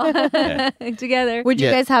fertile. Together. Would you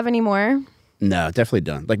Yeah. guys have any more? No, definitely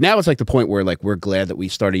done. Like now it's like the point where like we're glad that we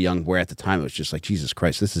started young, where at the time it was just like, Jesus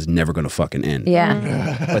Christ, this is never going to fucking end.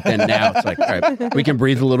 Yeah. But then now it's like, all right, we can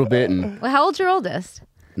breathe a little bit and Well, how old's your oldest?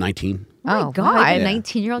 19. Oh, God. wow, Yeah.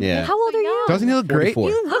 19-year-old. Yeah. How old are you? Doesn't he look great? 44.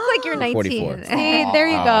 You look like you're 19. 44. See, there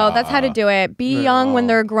you go. That's how to do it. Be young when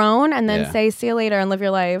they're grown and then Yeah. say, see you later and live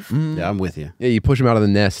your life. Yeah, I'm with you. Yeah, you push them out of the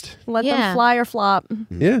nest. Let Yeah. them fly or flop.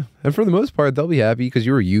 Yeah, and for the most part, they'll be happy because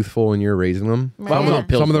you were youthful and you're raising them. Right. Some of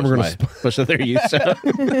them, Some of them are gonna push their youth. So.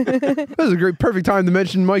 This is a great, perfect time to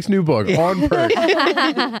mention Mike's new book, On Perks.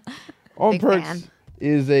 On Big Perks fan.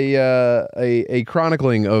 is a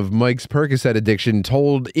chronicling of Mike's Percocet addiction,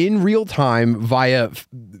 told in real time via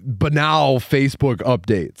banal Facebook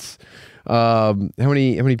updates. How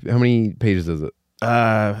many pages is it?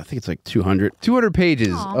 I think it's like 200. 200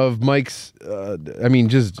 pages of Mike's.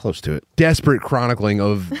 Just Close to it. desperate chronicling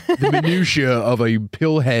of the minutia of a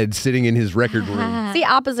pillhead sitting in his record room. It's the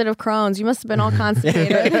opposite of Crohn's. You must have been all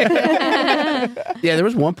constipated. Yeah, there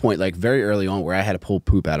was one point like very early on where I had to pull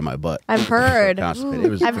poop out of my butt. I've heard. Constipated. It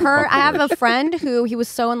was I've heard. I have fucking a friend who he was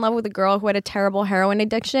so in love with a girl who had a terrible heroin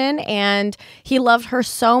addiction, and he loved her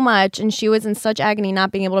so much, and she was in such agony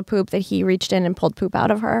not being able to poop that he reached in and pulled poop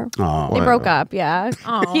out of her. Oh, They broke up. Yeah,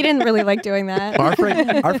 he didn't really like doing that. Our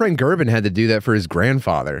friend Gerben had to do that for his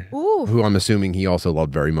grandfather, Ooh. who I'm assuming he also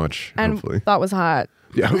loved very much. And hopefully, thought was hot.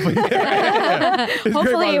 yeah, hopefully, His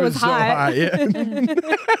Hopefully it grandfather was so hot. Yeah.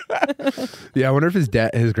 Yeah, I wonder if his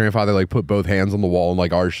grandfather like put both hands on the wall and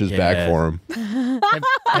like arched his back Yeah. for him.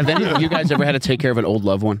 Have any of you guys ever had to take care of an old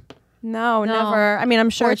loved one? No, never. I mean, I'm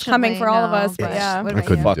sure it's coming for all of us, but Fortunately, yeah. no. What I about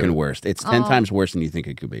couldn't you? do Fucking it. worst. It's 10 times worse than you think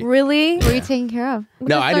it could be. Really? Who are you taking care of?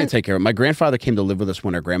 No, I didn't take care of it. My grandfather came to live with us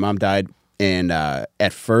when our grandmom died. And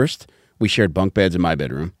at first, we shared bunk beds in my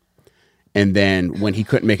bedroom. And then when he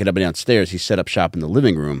couldn't make it up and downstairs, he set up shop in the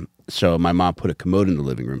living room. So my mom put a commode in the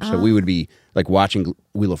living room. So we would be like watching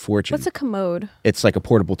Wheel of Fortune. What's a commode? It's like a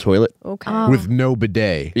portable toilet. Okay. With no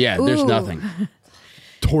bidet. Yeah, there's Ooh. nothing.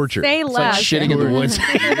 Torture. Say It's like less. shitting in the woods.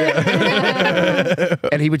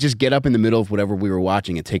 And he would just get up in the middle of whatever we were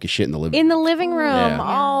watching and take a shit in the living room. In the living room. Yeah.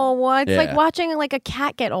 Oh, well, it's like Yeah. watching like a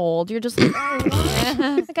cat get old. You're just like,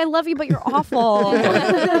 like I love you, but you're awful.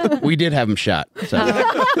 We did have him shot. So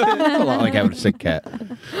it's a lot like having a sick cat.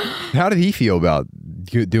 How did he feel about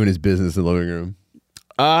doing his business in the living room?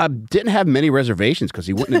 Didn't have many reservations because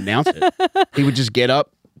he wouldn't announce it. He would just get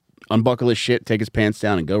up, unbuckle his shit, take his pants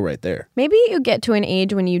down, and go right there. Maybe you get to an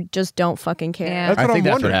age when you just don't fucking care. Yeah. That's I what think I'm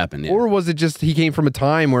that's what wondering. happened, yeah. Or was it just he came from a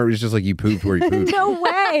time where it was just like you pooped where you pooped? No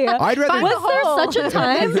way. I'd rather. Was there such a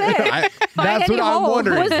time? That's what I'm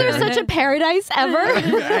wondering. Was there such a paradise ever?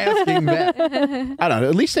 asking that? I don't know.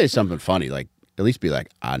 At least say something funny. Like, at least be like,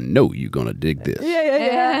 I know you're going to dig this.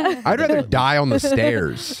 Yeah. I'd rather die on the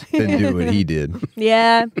stairs than do what he did.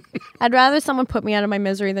 Yeah. I'd rather someone put me out of my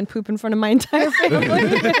misery than poop in front of my entire family.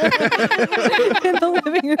 In the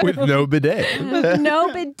living room. With no bidet. With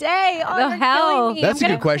no bidet. Oh, The you're hell? killing me. That's I'm a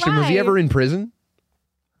good gonna question. Was he cry. ever in prison?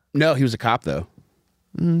 No, he was a cop, though.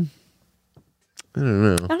 I don't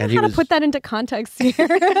know. I don't And know he how was- to put that into context here.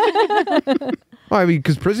 Well, I mean,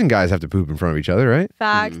 because prison guys have to poop in front of each other, right?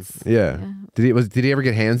 Facts. Yeah. Did he ever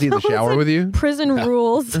get handsy in the shower with you? Prison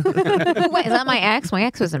rules. Wait, is that my ex? My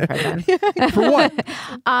ex was in prison. For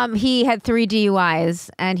what? He had 3 DUIs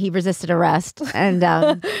and he resisted arrest. And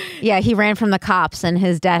yeah, he ran from the cops and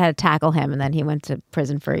his dad had to tackle him and then he went to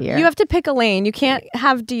prison for a year. You have to pick a lane. You can't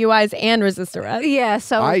have DUIs and resist arrest. yeah,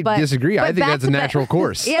 so I but- disagree. I but think back that's a to back- natural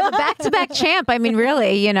course. Yeah, the back-to-back champ. I mean,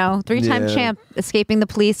 really, 3-time Yeah. champ, escaping the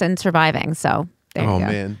police and surviving. So there Oh you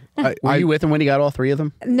go. man. Were you with him when he got all 3 of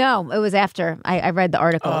them? No, it was after I read the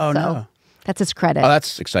article. Oh, so no. that's his credit. Oh,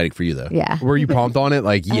 that's exciting for you, though. yeah. Were you pumped on it?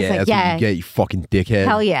 Like, was yeah, like, that's yeah. what you get, you fucking dickhead.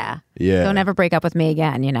 Hell yeah. Yeah. Don't ever break up with me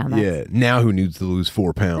again, that's- Yeah. Now who needs to lose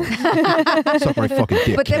 4 pounds? Suck my fucking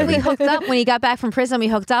dick. But then we Kevin. hooked up when he got back from prison. We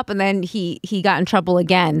hooked up, and then he got in trouble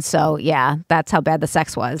again. So yeah, that's how bad the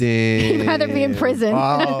sex was. He'd rather be in prison.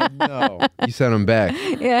 Oh no! You sent him back.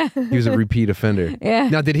 Yeah, He was a repeat offender. Yeah.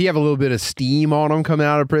 Now, did he have a little bit of steam on him coming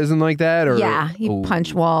out of prison like that? Or yeah. He Oh.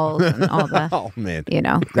 punched walls and all the Oh man!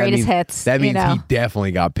 greatest That means- hits. That means you know. he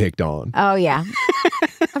definitely got picked on. Oh yeah.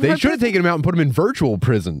 They should have taken him out and put him in virtual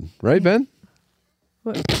prison, right, Ben?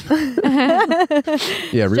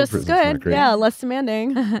 Yeah, real Just prison's as not good. great. Yeah, less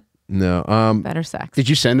demanding. No. Better sex. Did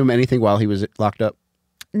you send him anything while he was locked up?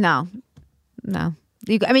 No.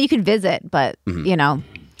 You could visit, but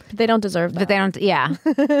They don't deserve that. but they don't. Yeah.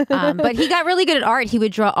 But he got really good at art. He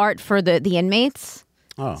would draw art for the inmates.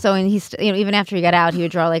 Oh. So and he's even after he got out, he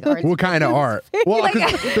would draw like art. What kind of art? Well,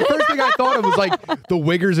 'cause the first thing I thought of was like the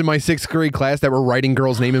wiggers in my 6th grade class that were writing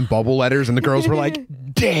girls' name in bubble letters, and the girls were like,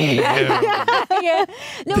 "Damn, Yeah.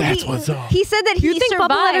 No, that's he, what's up." He said that You he think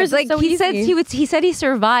bubble survived. letters is Like so he said, easy. he said he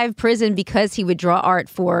survived prison because he would draw art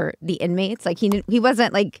for the inmates. Like he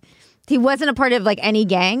wasn't like he wasn't a part of like any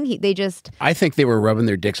gang. They just I think they were rubbing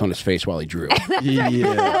their dicks on his face while he drew. Yeah.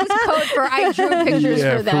 that was code for I drew pictures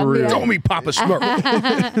Yeah, for them. for real. Show me Papa Smurf.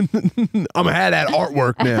 I'm gonna have that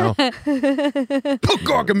artwork now. Put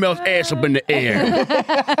Gargamel's ass up in the air.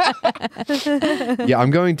 Yeah, I'm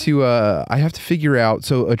going to. I have to figure out.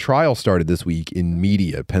 So a trial started this week in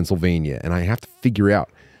Media, Pennsylvania, and I have to figure out.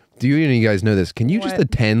 Do you any of you guys know this? Can you just What?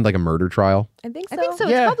 attend like a murder trial? I think so. I think so.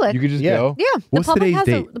 Yeah. It's public. You could just Yeah. go. Yeah. What's today's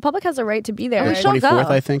date? The public has a right to be there. We right? shall go.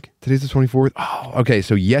 24th, I think. Today's the 24th. Oh, okay.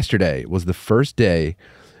 So yesterday was the first day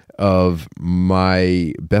of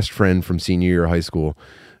my best friend from senior year of high school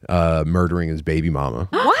murdering his baby mama.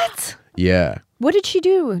 What? Yeah. What did she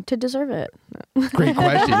do to deserve it? Great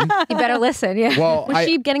question. You better listen. Yeah. Well, Was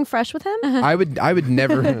she getting fresh with him? I would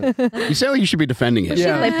never. You sound like you should be defending him.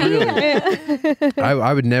 Yeah. Lippy?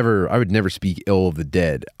 I would never speak ill of the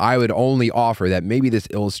dead. I would only offer that maybe this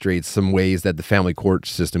illustrates some ways that the family court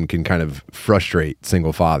system can kind of frustrate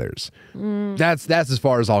single fathers. That's as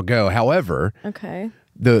far as I'll go. However, Okay.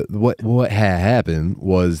 what had happened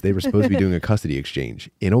was they were supposed to be doing a custody exchange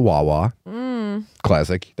in a Wawa.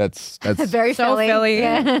 Classic. That's Very So Philly.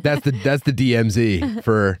 Yeah. that's the DMZ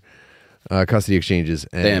for custody exchanges.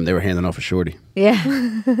 And Damn, they were handing off a shorty. Yeah.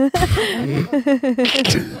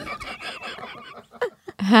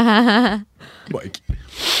 Mike.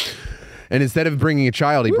 And instead of bringing a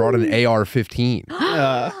child, he brought an AR-15.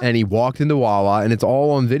 And he walked into Wawa, and it's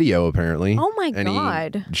all on video, apparently. Oh, my and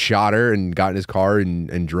God. He shot her and got in his car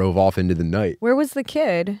and drove off into the night Where was the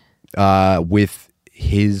kid? with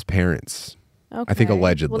his parents. Okay. I think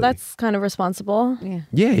allegedly. Well, that's kind of responsible. Yeah.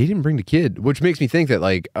 Yeah, he didn't bring the kid, which makes me think that,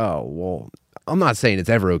 like, oh, well, I'm not saying it's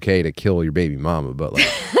ever okay to kill your baby mama, but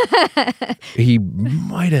like he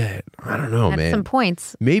might have. I don't know, Had man. some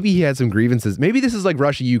points. Maybe he had some grievances. Maybe this is like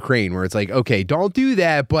Russia Ukraine, where it's like, okay, don't do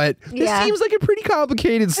that, but this Yeah. seems like a pretty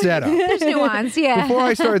complicated setup. There's nuance, yeah. Before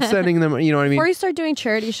I start sending them, you know what I mean? Before you start doing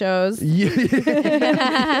charity shows,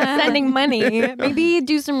 Yeah. sending money, maybe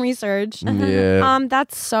do some research. Yeah.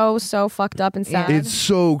 That's so fucked up and sad. It's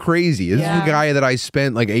so crazy. This is Yeah. the guy that I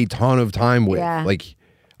spent like a ton of time with. Yeah. Like,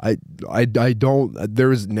 I don't.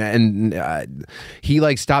 There's and he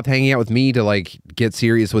like stopped hanging out with me to like get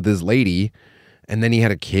serious with his lady, and then he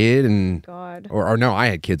had a kid and. God. Or no, I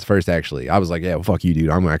had kids first. Actually, I was like, "Yeah, well, fuck you, dude.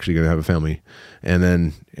 I'm actually gonna have a family." And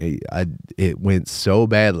then it went so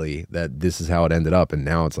badly that this is how it ended up. And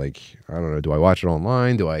now it's like, I don't know. Do I watch it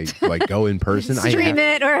online? Do I go in person? Stream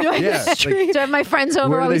it or Yeah, like, do I have my friends over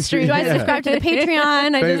Where do while they we stream? Do I Yeah. subscribe to the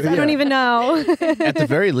Patreon? I don't even know. At the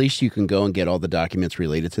very least, you can go and get all the documents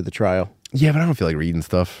related to the trial. yeah, but I don't feel like reading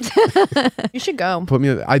stuff. You should go. Put me.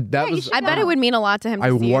 That was. I bet it would mean a lot to him to I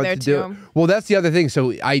see you want there to do it. too. Well, that's the other thing.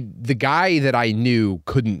 So the guy that I knew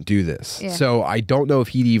couldn't do this. Yeah. So I don't know if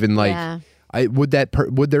he'd even like. Yeah. Would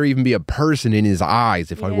there even be a person in his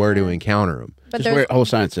eyes if I were to Yeah. encounter him? But Just there's where a whole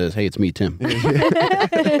sign says, "Hey, it's me, Tim."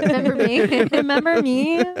 Remember me? remember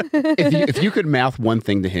me? if you could mouth one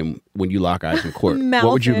thing to him when you lock eyes in court, what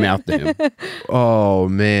would you Mouth it. mouth to him? Oh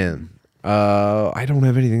man, I don't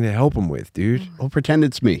have anything to help him with, dude. Well, pretend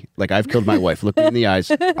it's me. Like I've killed my wife. Look me in the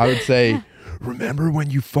eyes. I would say, remember when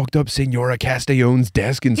you fucked up Senora Castellon's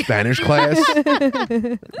desk in Spanish class?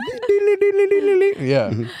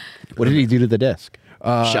 Yeah. What did he do to the desk?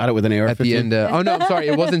 Shot it with an AR-15? At the end, oh no, I'm sorry,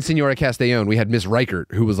 it wasn't Senora Castellon. We had Miss Reichert,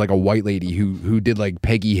 who was like a white lady who did like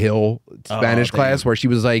Peggy Hill Spanish class, where she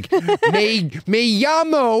was like, me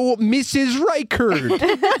llamo Mrs. Reichert,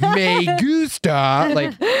 me gusta.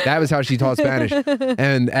 Like that was how she taught Spanish,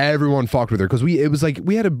 and everyone fucked with her because we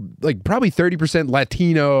had a like probably 30%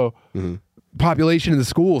 Latino population in the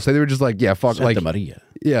school, so they were just like, yeah, fuck, like. Santa Maria.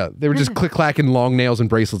 Yeah, they were just click-clacking long nails and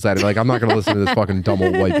bracelets at it. Like, I'm not going to listen to this fucking dumb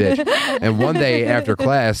old white bitch. And one day after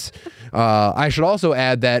class, I should also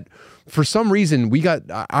add that for some reason, we got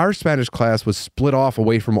our Spanish class was split off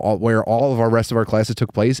away from where all of our rest of our classes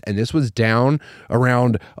took place, and this was down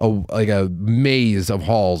around a maze of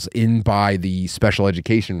halls in by the special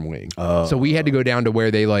education wing. So we had to go down to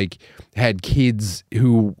where they like had kids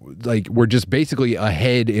who like were just basically a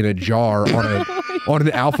head in a jar on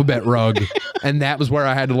an alphabet rug, and that was where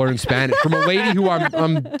I had to learn Spanish from a lady who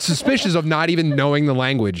I'm suspicious of not even knowing the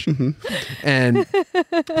language, and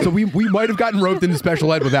so we might have gotten roped into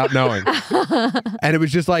special ed without knowing. And it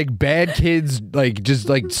was just like bad kids like just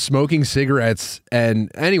like smoking cigarettes. And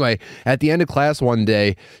anyway, at the end of class one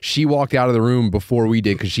day, she walked out of the room before we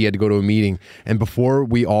did because she had to go to a meeting, and before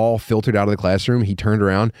we all filtered out of the classroom, he turned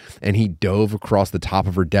around and he dove across the top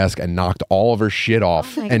of her desk and knocked all of her shit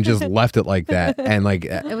off and just left it like that. And like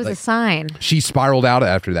It was a sign. she spiraled out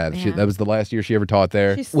after that. Yeah. That was the last year she ever taught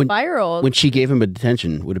there. She spiraled. When she gave him a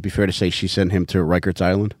detention, would it be fair to say she sent him to Reichert's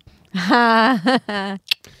Island?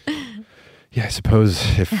 Yeah, I suppose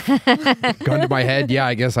if gun to my head, yeah,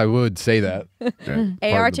 I guess I would say that.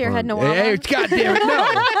 AR to your head, no. Hey, God damn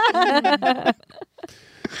it, no.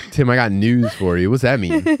 Tim, I got news for you. What's that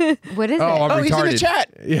mean? What is Oh, it? I'm he's in retarded. the chat.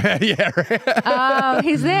 Yeah, right. Oh,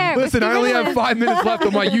 he's there. Listen, I only have 5 minutes left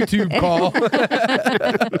on my YouTube call.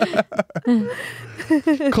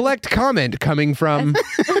 Collect comment coming from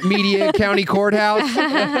Media County Courthouse.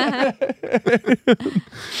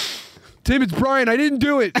 Tim, it's Brian. I didn't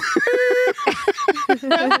do it.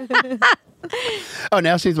 Oh,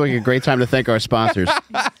 now seems like a great time to thank our sponsors.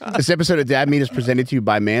 This episode of Dad Meat is presented to you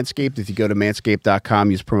by Manscaped. If you go to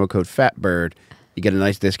manscaped.com, use promo code FATBIRD, you get a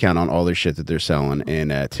nice discount on all their shit that they're selling.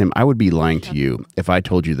 And Tim, I would be lying to you if I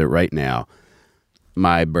told you that right now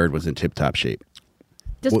my bird was in tip-top shape.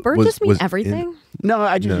 Does What bird was- just mean was in- everything? No,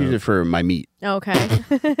 I just use it for my meat. Okay.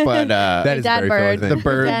 But That is Dad very bird. filler the thing.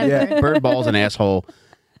 bird, Dad bird balls and asshole,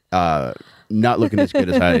 not looking as good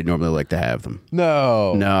as I normally like to have them.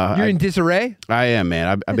 No. No, You're I- in disarray? I am,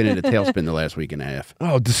 man. I've been in a tailspin the last week and a half.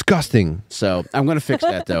 Oh, disgusting. So I'm going to fix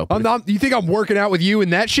that, though. You think I'm working out with you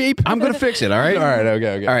in that shape? I'm going to fix it, all right? All right,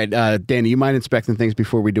 okay. All right, Danny, you mind inspecting things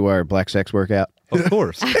before we do our black sex workout? Of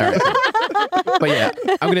course. But yeah,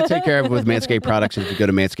 I'm going to take care of it with Manscaped products. And if you go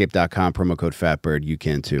to manscaped.com, promo code FATBIRD, you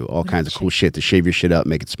can too. All kinds of cool shit to shave your shit up,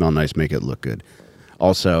 make it smell nice, make it look good.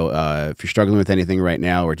 Also, if you're struggling with anything right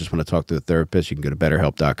now or just want to talk to a therapist, you can go to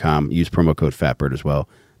betterhelp.com. Use promo code FATBIRD as well.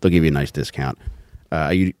 They'll give you a nice discount.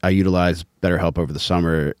 I utilized BetterHelp over the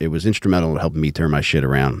summer. It was instrumental in helping me turn my shit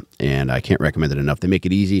around, and I can't recommend it enough. They make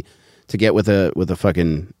it easy to get with a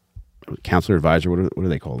fucking counselor, advisor. What do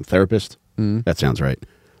they call them? Therapist. That sounds right.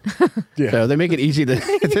 So they make it easy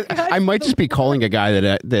to. I might just be calling a guy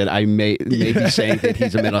that I may be saying that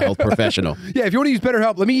he's a mental health professional. Yeah, if you want to use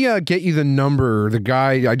BetterHelp, let me get you the number. The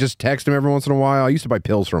guy, I just text him every once in a while. I used to buy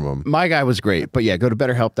pills from him. My guy was great, but yeah, go to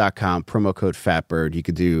BetterHelp.com, promo code FATBIRD. You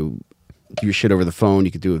could do your shit over the phone.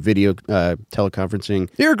 You could do a video teleconferencing.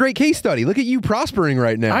 You're a great case study. Look at you prospering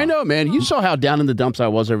right now. I know, man. You saw how down in the dumps I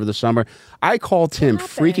was over the summer. I called Tim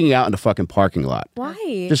freaking out in the fucking parking lot.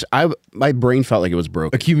 Why? Just my brain felt like it was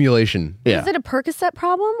broken. Accumulation. Yeah, Is it a Percocet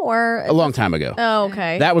problem or a long time ago. Oh,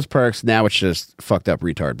 okay. That was perks. Now it's just fucked up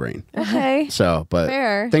retard brain. Okay. So, but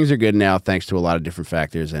Fair. things are good now thanks to a lot of different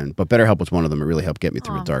factors. But BetterHelp was one of them. It really helped get me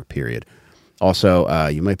through a dark period. Also,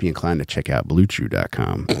 you might be inclined to check out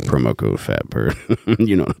BlueChew.com. Promo code FATBIRD.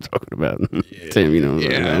 You know what I'm talking about. Tim, you know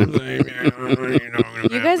what I'm talking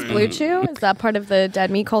about. You guys Blue Chew? Is that part of the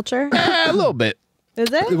dead meat culture? A little bit.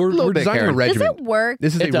 Is it? We're bit, designing Karen. a regimen. Does it work?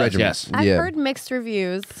 This is It a does, regimen. yes. I've Yeah. heard mixed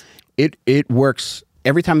reviews. It works.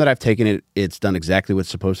 Every time that I've taken it, it's done exactly what it's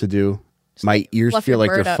supposed to do. My ears fluff feel your like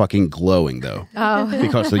bird they're up. fucking glowing though,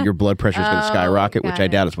 because your blood pressure is going to skyrocket, which got I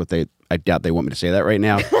it. doubt is what I doubt they want me to say that right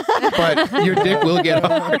now. But your dick will get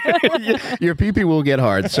hard. Your pee-pee will get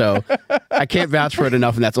hard. So I can't vouch for it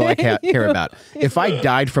enough, and that's all I care about. If I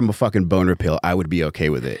died from a fucking boner pill, I would be okay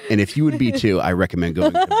with it. And if you would be too, I recommend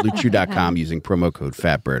going to BlueChew.com using promo code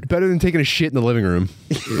FATBIRD. Better than taking a shit in the living room.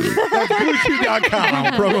 That's BlueChew.com.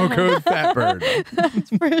 Promo code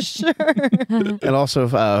FATBIRD. For sure. And also,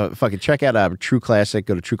 fucking check out True Classic.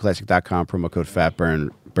 Go to TrueClassic.com, promo code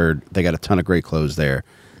FATBIRD. They got a ton of great clothes there.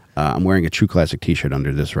 I'm wearing a True Classic t-shirt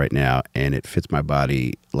under this right now, and it fits my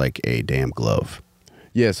body like a damn glove.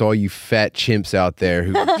 Yeah, so all you fat chimps out there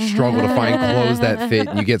who struggle to find clothes that fit,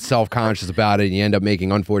 and you get self-conscious about it, and you end up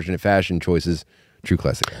making unfortunate fashion choices, True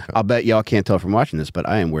Classic. I'll bet y'all can't tell from watching this, but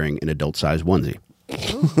I am wearing an adult-sized onesie.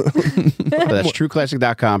 But that's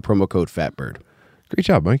TrueClassic.com, promo code FATBIRD. Great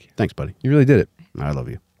job, Mike. Thanks, buddy. You really did it. I love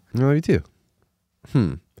you. I love you too.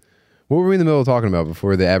 What were we in the middle of talking about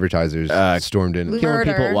before the advertisers stormed in? Killing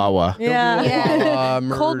Murder. people at Wawa. Yeah.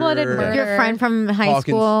 Cold-blooded murder. Your friend from high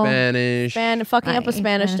Talking school. Spanish. Fucking up a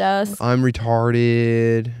Spanish test. I'm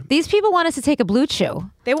retarded. These people want us to take a Blue Chew.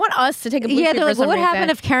 They want us to take a Blue Yeah, Chew they're for like, some what would reason. happen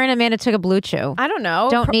if Karen and Amanda took a Blue Chew? I don't know.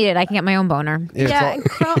 Don't need it. I can get my own boner. Yeah.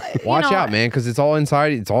 Watch out, man, because it's all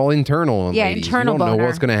inside. It's all internal. Yeah, ladies. internal You don't know boner.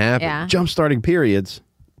 what's going to happen. Yeah. Jump-starting periods.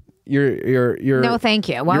 Your No, thank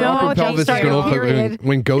you. Why your would upper I pelvis is start going to your look like period?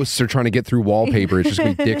 when ghosts are trying to get through wallpaper. It's just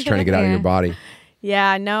going to be dicks trying to get out of Yeah. your body.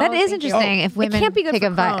 Yeah, no. That is thank you. interesting. If women can't be good take for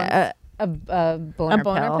a boner boner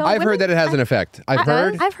pill? I've women- heard that it has an effect. I've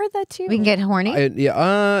heard. I've heard that too. we can get horny.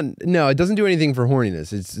 No, it doesn't do anything for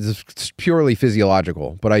horniness. It's purely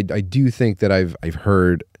physiological. But I do think that I've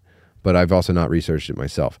heard, but I've also not researched it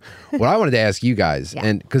myself. What I wanted to ask you guys, Yeah.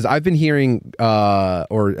 and because I've been hearing,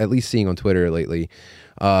 or at least seeing on Twitter lately,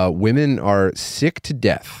 women are sick to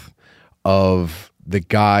death of the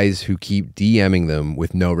guys who keep DMing them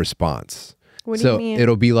with no response. What do So you mean?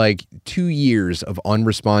 it'll be like 2 years of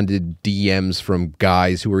unresponded DMs from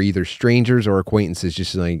guys who are either strangers or acquaintances,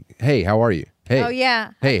 just like, "Hey, how are you? Hey, Oh,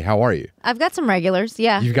 yeah. Hey, how are you?" I've got some regulars.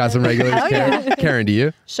 Yeah. You've got some regulars, Karen. Karen, do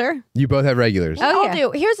you? Sure. You both have regulars. Oh, I'll yeah.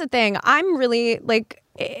 do. Here's the thing. I'm really like,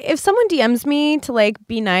 if someone DMs me to like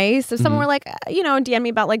be nice, if someone were like, DM me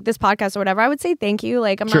about like this podcast or whatever, I would say thank you.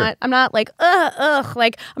 Like, I'm Sure. not like,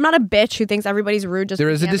 like I'm not a bitch who thinks everybody's rude. Just There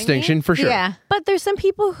for is a DMing me. distinction for sure. Yeah. But there's some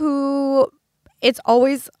people who it's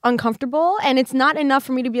always uncomfortable, and it's not enough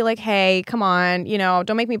for me to be like, hey, come on,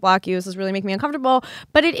 don't make me block you. This is really making me uncomfortable.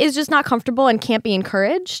 But it is just not comfortable and can't be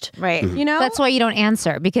encouraged. Right. You know? That's why you don't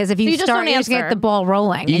answer, because if you, you just start, don't you're just gonna answer. get the ball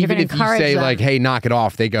rolling. and you're Even gonna if you encourage say them. like, "Hey, knock it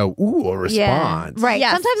off," they go, "Ooh, a Yeah. response." Right.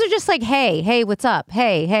 Yes. Sometimes they're just like, hey, what's up?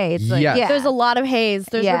 Hey. It's like, Yes. yeah. There's a lot of haze.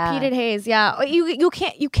 There's Yeah. repeated haze. Yeah.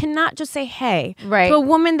 You cannot just say hey Right. to a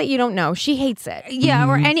woman that you don't know. She hates it. yeah,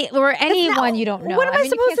 or anyone you don't know. what am I mean, you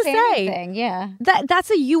supposed can't to say? anything. Yeah. That's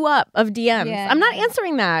a you up of DMs. Yeah. I'm not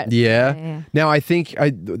answering that. Yeah. Now I think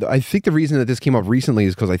the reason that this came up recently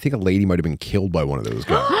is because I think a lady might have been killed by one of those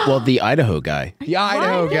guys. Well, the Idaho guy. The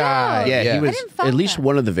Idaho guy. Yeah, he was didn't follow at least that.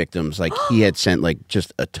 one of the victims. Like he had sent like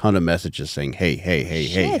just a ton of messages saying, "Hey,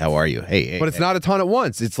 how are you? Hey." But it's not a ton at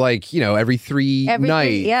once. It's like, every three Every three,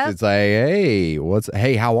 nights. yeah. It's like,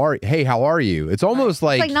 hey, how are you? It's almost It's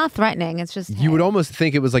like not threatening. It's just you would almost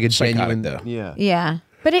think it was like a Psychotic, genuine though. Yeah. Yeah.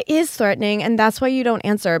 But it is threatening, and that's why you don't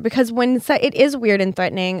answer, because when it is weird and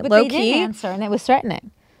threatening, But low they key. didn't answer, and it was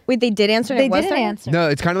threatening. Wait, they did answer. And They it was didn't threatening? answer. No,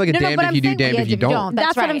 it's kind of like a No, damned but if I'm you do, saying damned if you don't.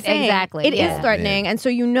 That's what right, I'm saying. exactly, It is yeah. threatening, and so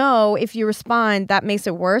if you respond, that makes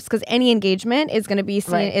it worse because any engagement is going to be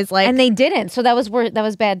seen Right. is like, and they didn't, so that was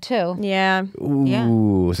bad too. yeah,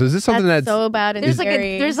 Ooh, so is this something that's that's so bad and There's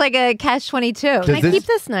scary. there's like a catch-22. Can I this- keep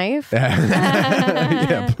this knife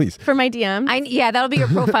yeah, please. for my DM? Yeah, that'll be your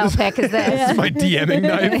profile pic. Is this? This is my DMing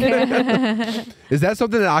knife. Is that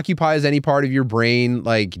something that occupies any part of your brain,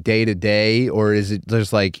 like day to day, or is it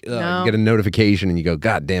just like No. you get a notification and you go,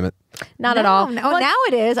 God damn it? Not at all. No, Well, now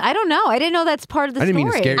it is. I don't know. I didn't know that's part of the I didn't story.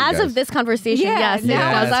 mean to scare you as guys. of this conversation, Yeah, yes, now it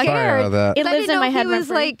Yeah, does. sorry about that. It I lives didn't in my know head. He was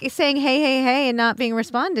rent-free. like saying hey and not being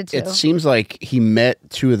responded to. It seems like he met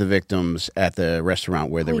two of the victims at the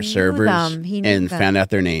restaurant where there Oh, were he knew servers them. He knew and them. found out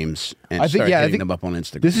their names and I think- started yeah, I hitting think them up on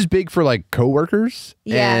Instagram. This is big for like coworkers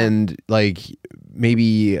Yeah. and like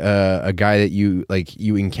maybe a guy that you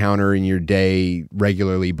encounter in your day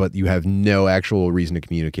regularly, but you have no actual reason to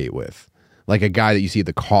communicate with. Like a guy that you see at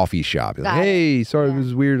the coffee shop. You're like, Got it. hey, sorry, this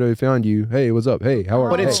is weird. I found you. Hey, what's up? Hey, how are you?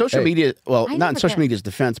 But in Hey, social hey. media, well, I not in never social get- media's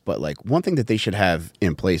defense, but like one thing that they should have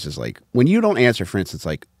in place is like when you don't answer, for instance,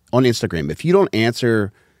 like on Instagram, if you don't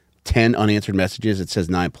answer 10 unanswered messages, it says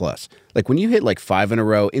 9+. Like when you hit like 5 in a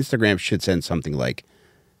row, Instagram should send something like,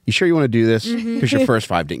 you sure you want to do this? Because your first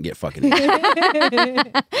 5 didn't get fucking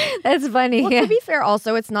answered. That's funny. Well, yeah. to be fair,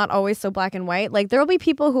 also, it's not always so black and white. Like, there will be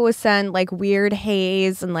people who will send like weird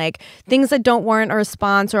haze and like things that don't warrant a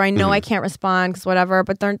response, or I know I can't respond because whatever,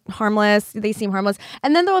 but they're harmless. They seem harmless.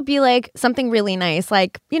 And then there will be like something really nice,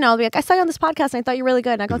 like, you know, be like, I saw you on this podcast and I thought you were really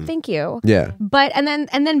good. And I go, thank you. Yeah. But and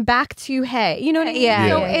then back to hey, you know what I mean? Yeah,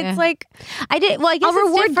 So yeah, it's yeah. like I did. Well, I guess I'll it's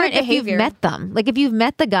reward different good if you've behavior. met them. Like if you've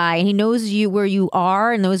met the guy and he knows you where you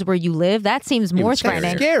are and knows where you live, that seems more scarier.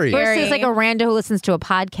 threatening. Scary. Versus like a rando who listens to a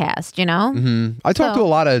podcast. You know. I talk to So- a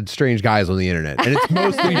lot of strange guys on the internet, and it's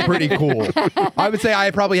mostly pretty cool. I would say I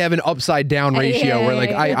probably have an upside down ratio where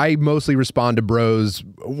like I mostly respond to bros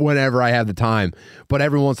whenever I have the time. But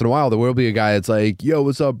every once in a while, there will be a guy that's like, yo,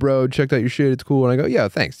 what's up, bro? Checked out your shit. It's cool. And I go, yeah,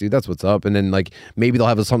 thanks, dude. That's what's up. And then like maybe they'll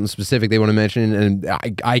have something specific they want to mention, and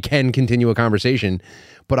I can continue a conversation.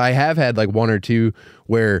 But I have had like one or two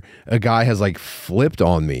where a guy has like flipped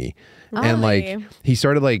on me. And like Really? he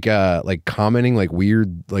started like commenting like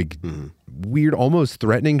weird almost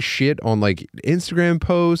threatening shit on like Instagram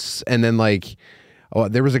posts, and then like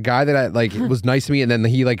there was a guy that I like was nice to me, and then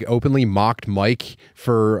he like openly mocked Mike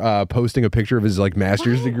for posting a picture of his like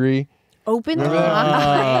master's degree. open to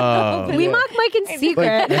mock. We mock Mike in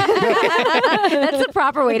secret. That's the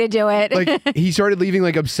proper way to do it. Like he started leaving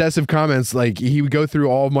like obsessive comments, like he would go through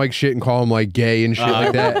all of Mike's shit and call him like gay and shit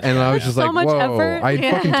like that, and I was just So like, much whoa, effort. I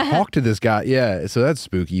fucking talked to this guy, yeah. So that's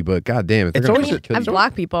spooky, but god damn it, It's they're gonna always- fucking kill I've you.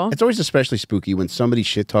 blocked people. It's always especially spooky when somebody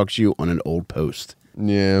shit talks you on an old post.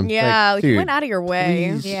 Yeah, Yeah, like, you dude, went out of your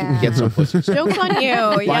way. Please Yeah. get some pussy. Joke's on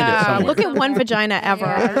you. Yeah. somewhere. Look at one vagina ever.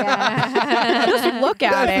 Just look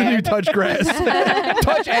at That's the new it. touch grass,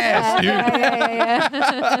 touch ass, dude.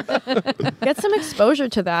 Get some exposure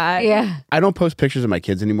to that. Yeah. I don't post pictures of my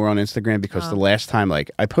kids anymore on Instagram because the last time, like,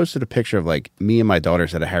 I posted a picture of like me and my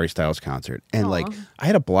daughters at a Harry Styles concert, and like I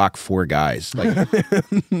had to block 4 guys, like,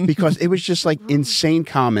 because it was just like insane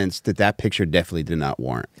comments that picture definitely did not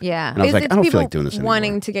warrant. Yeah. And I was like, It's I don't people feel like doing this anymore.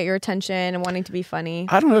 wanting to get your attention and wanting to be funny.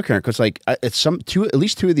 I don't know, Karen, because like it's at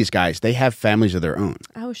least 2 of these guys, they have families of their own.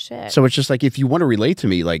 Oh shit. So it's just like if you want to relate to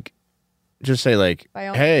me, like, just say like, By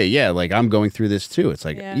all hey, yeah, like I'm going through this too. It's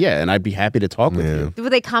like, Yeah. yeah, and I'd be happy to talk with you. Were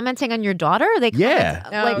they commenting on your daughter? Or they Yeah,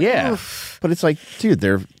 Oh, yeah. oof. But it's like, dude,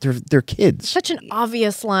 they're kids. Such an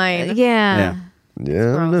obvious line. Yeah.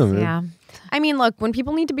 Yeah, I don't know, man. Yeah. I mean, look, when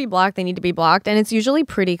people need to be blocked, they need to be blocked, and it's usually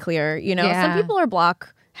pretty clear. You know, Yeah. some people are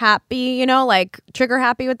block happy, you know, like trigger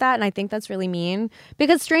happy with that, and I think that's really mean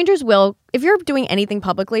because strangers will, if you're doing anything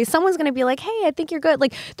publicly, someone's going to be like, hey, I think you're good.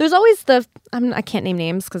 Like there's always I can't name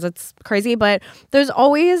names because it's crazy, but there's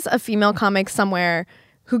always a female comic somewhere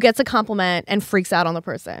who gets a compliment and freaks out on the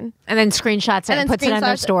person. And then screenshots it And and then puts it on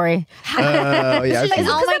their screenshots it. story. Oh yeah, I've seen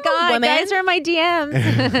Oh my I'm a god, woman. guys are in my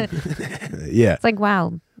DMs. that. Yeah. It's like,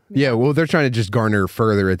 wow. Yeah, well, they're trying to just garner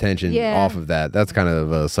further attention Yeah. off of that. That's kind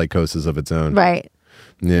of a psychosis of its own. Right.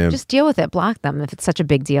 Yeah. Just deal with it. Block them if it's such a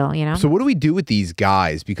big deal, you know? So what do we do with these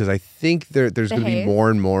guys? Because I think there's going to be hey?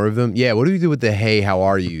 more and more of them. Yeah, what do we do with the hey, how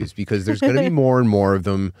are yous? Because there's going to be more and more of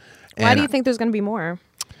them. Why And, do you think there's going to be more?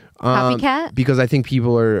 Copycat? Because I think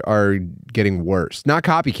people are getting worse. Not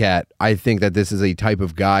copycat. I think that this is a type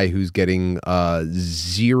of guy who's getting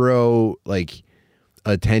zero like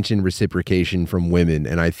attention reciprocation from women,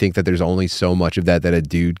 and I think that there's only so much of that a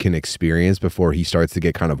dude can experience before he starts to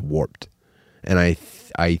get kind of warped. And I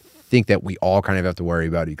think that we all kind of have to worry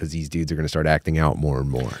about it because these dudes are going to start acting out more and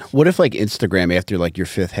more. What if like Instagram after like your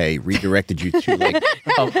fifth hey redirected you to like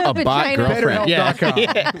a bot girlfriend? Yeah.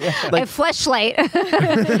 A fleshlight.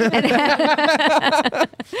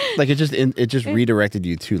 Like it just redirected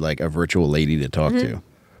you to like a virtual lady to talk to.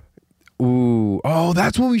 Ooh, oh,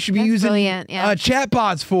 that's what we should be using brilliant, yeah.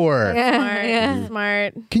 chatbots for.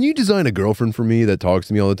 Smart. Can you design a girlfriend for me that talks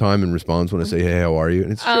to me all the time and responds when I say, hey, how are you?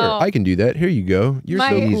 And it's sure, I can do that. Here you go. You're so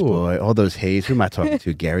Jeez, cool. boy, all those hays. Who am I talking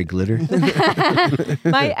to? Gary Glitter?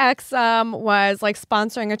 My ex was like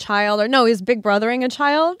sponsoring a child, or no, he's big brothering a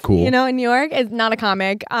child. Cool. You know, in New York. It's not a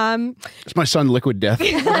comic. It's my son, Liquid Death.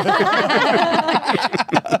 He was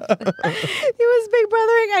big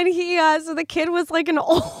brothering, and so the kid was like an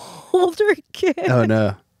older kid. Oh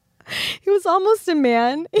no. He was almost a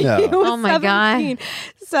man. No. He was Oh, my God. 17.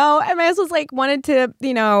 So and my ex was like wanted to,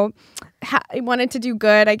 wanted to do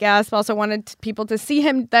good, I guess, but also wanted people to see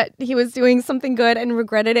him that he was doing something good and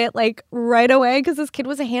regretted it like right away because this kid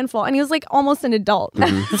was a handful and he was like almost an adult.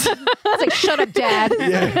 It's like, shut up, Dad.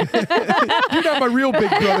 You're not my real big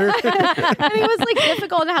brother. And he was like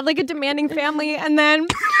difficult and had like a demanding family. And then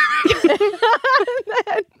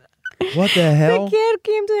What the hell? the kid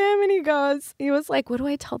came to him and he was like, what do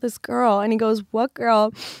I tell this girl? And he goes, what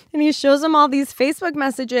girl? And he shows him all these Facebook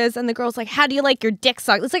messages and the girl's like, how do you like your dick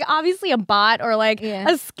sucked? It's like obviously a bot or like a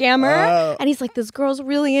scammer. And he's like, this girl's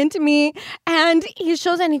really into me. And he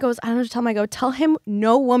shows it and he goes, I don't know what to tell him. I go, tell him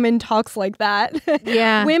no woman talks like that.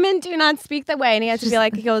 Yeah. Women do not speak that way. And he has to be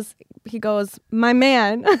like, he goes, my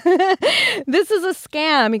man, this is a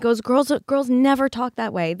scam. He goes, girls never talk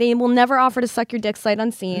that way. They will never offer to suck your dick sight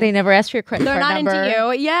unseen. They never ask for your credit They're card not number. into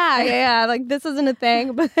you. Yeah. Like this isn't a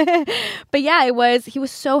thing. But yeah, he was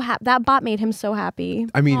so happy. That bot made him so happy.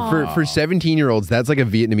 I mean, for 17-year-olds, that's like a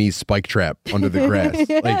Vietnamese spike trap under the grass.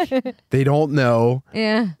 Like, they don't know.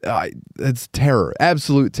 Yeah. It's terror.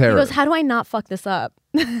 Absolute terror. He goes, how do I not fuck this up?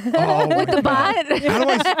 With The bot?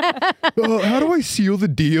 How do I seal the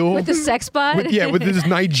deal? With the sex bot? with this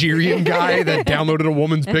Nigerian guy that downloaded a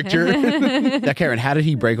woman's picture. Now, Karen, how did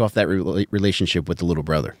he break off that relationship with the little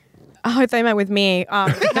brother? Oh, I thought you meant with me.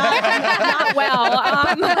 Not well.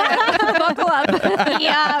 Buckle up. He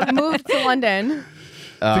moved to London.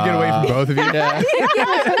 To get away from both of you.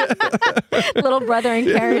 Little brother and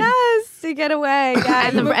Karen. Yes, to get away.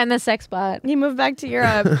 Yeah, And the sex bot. he moved back to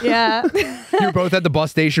Europe. Yeah. You're both at the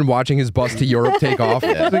bus station watching his bus to Europe take off.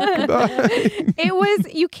 It's like, goodbye. It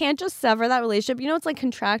was, you can't just sever that relationship. You know, it's like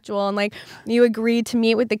contractual and like you agreed to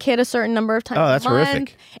meet with the kid a certain number of times. Oh, that's a month.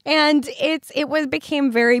 horrific. And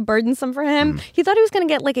became very burdensome for him. He thought he was going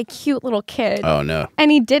to get like a cute little kid. Oh no.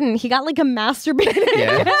 And he didn't. He got like a masturbator.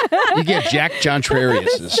 Yeah. You get Jack John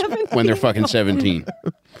Trarius when they're fucking 17.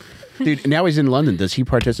 Dude, now he's in London. Does he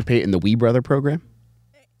participate in the Wee Brother program?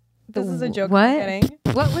 This is a joke. What? I'm kidding.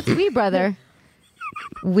 What's Wee Brother?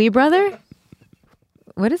 Wee Brother?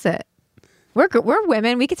 What is it? We're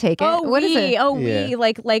women. We could take it. Oh, What is it? Oh, Yeah. we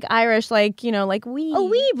like Irish, like like we. Oh,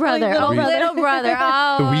 Wee Brother. Like Little brother.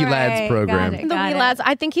 Oh, The Wee all Lads right. program. Got it, The got wee it. lads.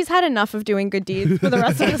 I think he's had enough of doing good deeds for the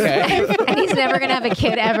rest of his life. And he's never gonna have a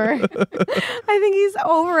kid ever. I think he's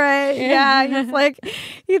over it. Yeah, he's like,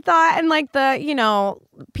 he thought, and like the,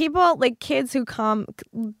 people, like kids who come,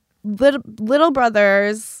 little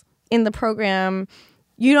brothers in the program,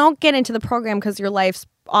 you don't get into the program because your life's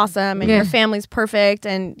awesome and your family's perfect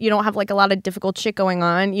and you don't have like a lot of difficult shit going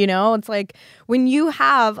on. It's like when you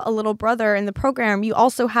have a little brother in the program, you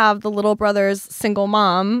also have the little brother's single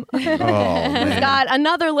mom who's got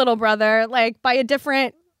another little brother, like by a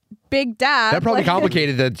different big dad. That probably like,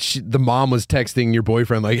 complicated that the mom was texting your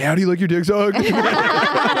boyfriend like, how do you like your dick sucked?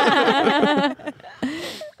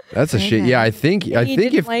 That's a shit. Yeah, I think he if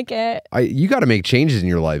didn't like it. you got to make changes in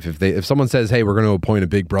your life. If someone says, "Hey, we're going to appoint a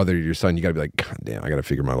big brother to your son," you got to be like, "God damn, I got to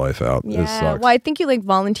figure my life out. This sucks." Well, I think you like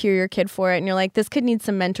volunteer your kid for it, and you're like, this kid needs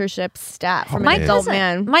some mentorship stat from my an adult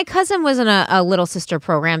man. My cousin was in a little sister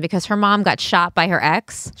program because her mom got shot by her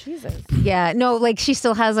ex. Jesus. Yeah, no, like she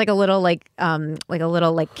still has like a little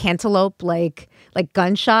cantaloupe like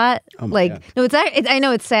gunshot. Oh my like God. no, I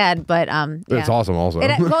know it's sad, but But it's awesome also.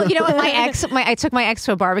 Well, you know what, I took my ex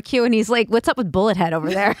to a barbecue and he's like, "What's up with Bullet Head over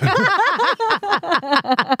there?"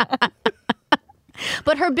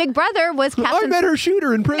 But her big brother was I Captain. met her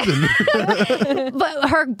shooter in prison. But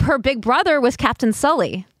her big brother was Captain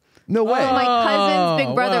Sully. No way. My cousin's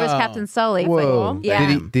big brother was wow. Captain Sully. Whoa. But,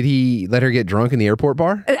 yeah. Did he let her get drunk in the airport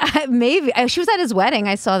bar? Maybe she was at his wedding.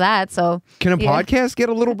 I saw that. So Can a Yeah. podcast get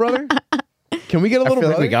a little brother? Can we get a I little feel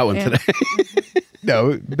like brother? we got one today.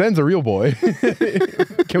 No, Ben's a real boy.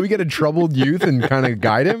 Can we get a troubled youth and kind of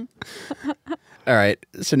guide him? All right.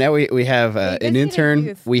 So now we have guys an need a intern.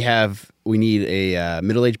 youth. We need a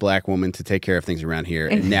middle-aged black woman to take care of things around here,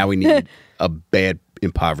 and now we need a bad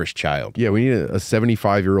impoverished child. Yeah, we need a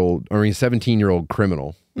 17-year-old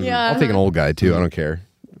criminal. Yeah. I'll take an old guy too. I don't care.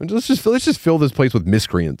 Let's just fill this place with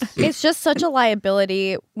miscreants. It's just such a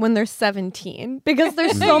liability when they're 17 because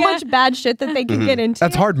there's so much bad shit that they can get into.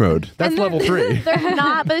 That's hard mode. That's And level 3. They're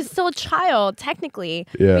not, but it's still a child technically.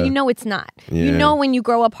 Yeah. But you know it's not. You Yeah. know when you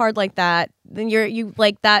grow up hard like that, then you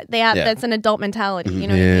like that. They have Yeah. that's an adult mentality. You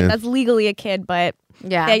know what I Yeah. mean? That's legally a kid, but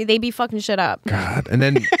Yeah. they be fucking shit up. God. And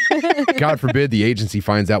then, God forbid, the agency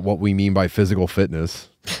finds out what we mean by physical fitness.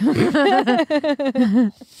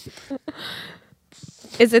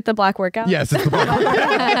 Is it the black workout? Yes, it's the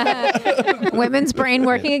Women's brain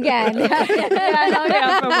working again.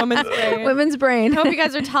 yeah, for woman's brain. Women's brain. I hope you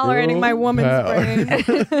guys are tolerating my woman's brain.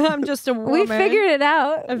 I'm just a woman. We figured it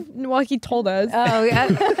out. Well, he told us. Oh, yeah.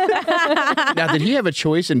 Now, did he have a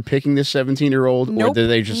choice in picking this 17-year-old, or Nope. did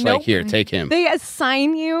they just like, Nope. here, take him? They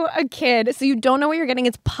assign you a kid, so you don't know what you're getting.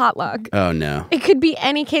 It's potluck. Oh no. It could be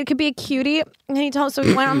any kid. It could be a cutie. And he told us, so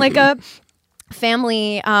we went on like a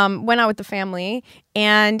family, went out with the family,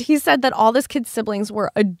 and he said that all this kid's siblings were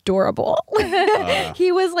adorable.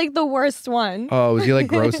 He was like the worst one. Oh, was he like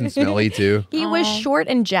gross and smelly too? He was short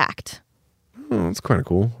and jacked. Oh, that's kind of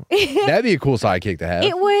cool. That'd be a cool sidekick to have.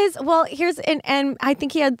 It was, well, here's, and I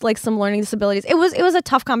think he had like some learning disabilities. It was a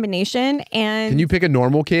tough combination, and Can you pick a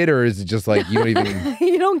normal kid, or is it just like you don't even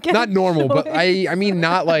you don't get not normal, but choice. I mean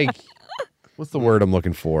not like what's the word I'm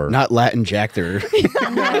looking for? Not Latin jacked or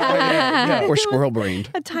or squirrel brained.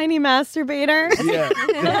 a tiny masturbator.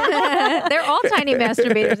 They're all tiny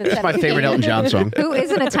masturbators. At That's my favorite Elton John song. Who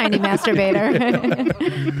isn't a tiny masturbator?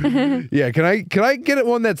 Yeah, can I get it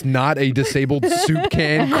one that's not a disabled soup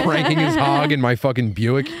can cranking his hog in my fucking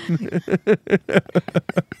Buick?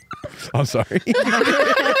 I'm sorry.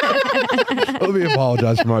 Let me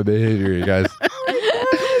apologize for my behavior, you guys.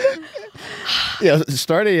 Yeah,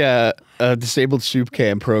 start a disabled soup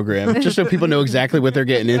can program just so people know exactly what they're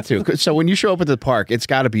getting into. 'Cause- So when you show up at the park, it's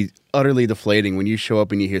got to be utterly deflating when you show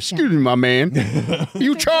up and you hear, "Excuse me, my man,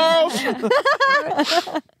 you Charles."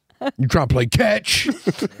 You trying to play catch?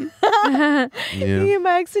 Yeah.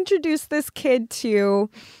 DMX introduced this kid to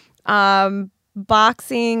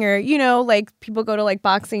boxing, or like people go to like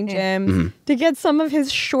boxing gyms to get some of his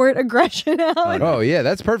short aggression out. Oh yeah,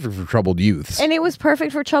 that's perfect for troubled youths. And it was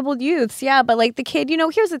perfect for troubled youths, yeah. But like the kid,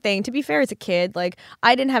 here's the thing. To be fair, as a kid, like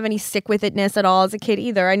I didn't have any sick with itness at all as a kid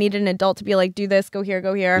either. I needed an adult to be like, do this, go here,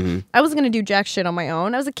 go here. I wasn't gonna do jack shit on my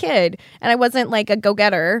own. I was a kid, and I wasn't like a go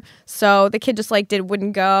getter. So the kid just like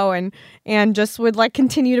wouldn't go, and just would like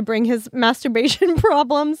continue to bring his masturbation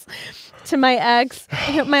problems to my ex.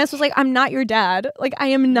 And my ex was like, "I'm not your dad. Like I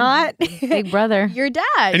am not Big brother. your dad."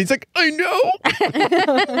 And he's like, I know.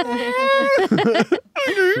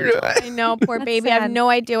 I know, poor baby. I have no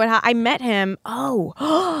idea I met him. Oh,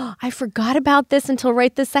 I forgot about this until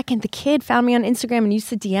right this second. The kid found me on Instagram and used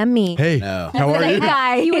to DM me. Hey, No. how are Hey you?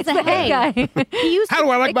 guy. He was a hey guy. He used How do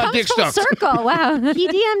I like It my comes dick full stuffed? circle. Wow. he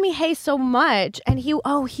DM'd me hey so much, and he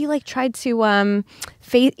like tried to Instagram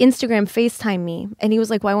FaceTime me, and he was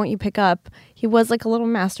like, "Why won't you pick up?" He was like a little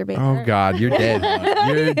masturbator. Oh God, you're dead.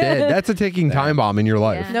 You're dead. That's a ticking time bomb in your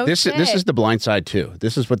life. No This shit. is the blind side too.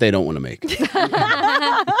 This is what they don't want to make.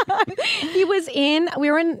 We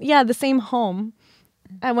were in the same home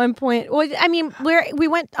at one point. Well, I mean, we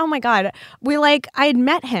went, oh my God. I had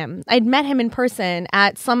met him. I'd met him in person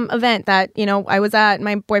at some event that, I was at,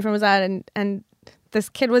 my boyfriend was at, and this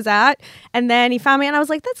kid was at, and then he found me and I was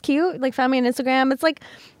like, that's cute. Like found me on Instagram. It's like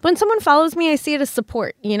when someone follows me, I see it as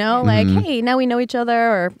support, like, hey, now we know each other,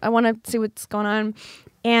 or I want to see what's going on.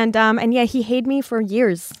 And yeah, he hated me for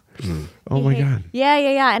years. Oh my God.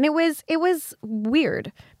 Yeah. And it was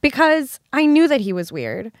weird because I knew that he was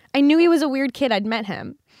weird. I knew he was a weird kid. I'd met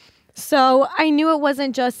him. So I knew it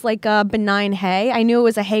wasn't just like a benign hey. I knew it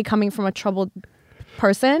was a hey coming from a troubled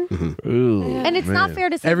person. And it's not fair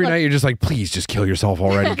to say Every look, night you're just like, please just kill yourself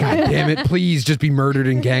already. God damn it. Please just be murdered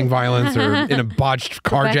in gang violence or in a botched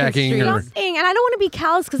carjacking. Or... nothing. And I don't want to be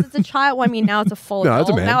callous because it's a child. Well, I mean, now it's a full No, that's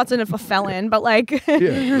a adult. man. Now it's a felon. But like,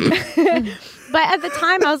 Yeah. but at the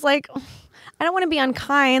time I was like, I don't want to be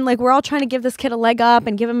unkind. Like we're all trying to give this kid a leg up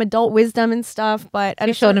and give him adult wisdom and stuff. But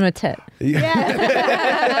You showed him a tit.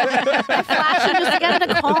 I flashed him just to get him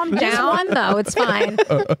to calm Just down. one though. It's fine.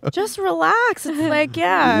 Just relax. It's like,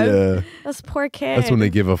 Yeah. this poor kid. That's when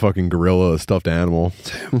they give a fucking gorilla a stuffed animal.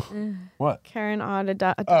 What? Karen Odd.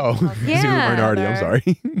 Oh, Yeah. Zulu minority. I'm sorry.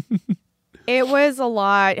 It was a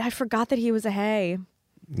lot. I forgot that he was a hey.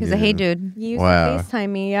 He's a hey dude. You used Wow. to FaceTime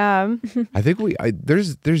me, yeah. I think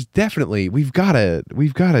there's definitely we've gotta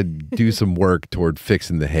do some work toward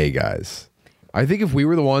fixing the hey guys. I think if we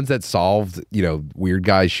were the ones that solved, weird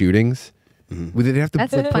guy shootings, they'd have to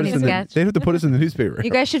That's a put funny us in sketch. they'd have to put us in the newspaper. You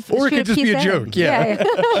guys should Or it shoot could just be a PSA. joke, yeah.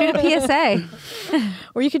 Shoot a PSA.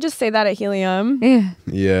 Or you could just say that at Helium. Yeah.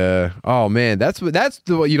 Yeah. Oh man, that's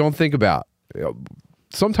what you don't think about.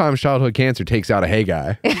 Sometimes childhood cancer takes out a hey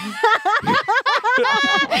guy.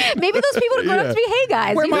 Maybe those people would grow up to be hey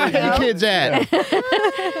guys. Where You my don't know. hey kids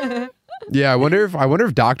at? Yeah, I wonder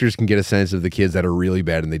if doctors can get a sense of the kids that are really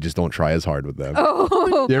bad and they just don't try as hard with them.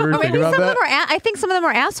 Oh, You ever or think maybe about some that? of them are. I think some of them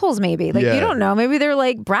are assholes. Maybe Yeah. you don't know. Maybe they're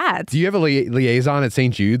like brats. Do you have a liaison at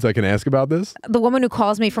St. Jude's I can ask about this? The woman who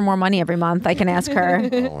calls me for more money every month, I can ask her.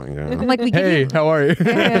 Oh my god. I'm like, we give Hey, you. how are you?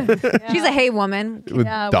 She's a hey woman. With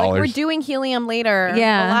Yeah, dollars. we're doing Helium later.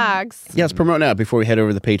 Yeah. Relax. Yeah, let's promote now before we head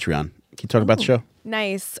over to the Patreon. Can you talk about the show?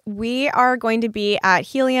 Nice. We are going to be at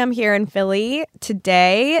Helium here in Philly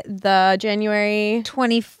today, the January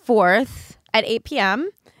 24th. at 8 p.m.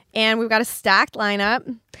 And we've got a stacked lineup.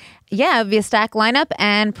 Yeah, it'll be a stack lineup,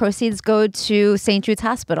 and proceeds go to St. Jude's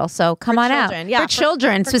Hospital. So come on children. out. Yeah, for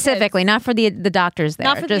children for specifically, not for the doctors there.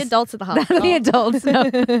 Not for the Just- adults at the Not hospital. for the adults. No.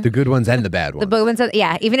 The good ones and the bad ones. The big ones.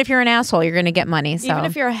 Yeah, even if you're an asshole, you're going to get money. So Even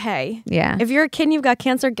if you're a hey. yeah, If you're a kid and you've got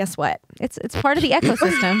cancer, guess what? it's part of the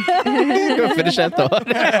ecosystem. Go finish that thought.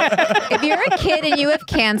 If you're a kid and you have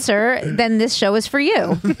cancer, then this show is for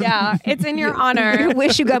you. Yeah, it's in your honor.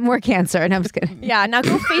 Wish you got more cancer. And I'm just kidding. Yeah, now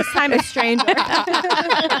go FaceTime a stranger.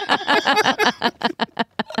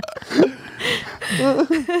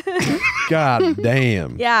 God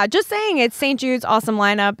damn. Yeah, just saying it's St. Jude's awesome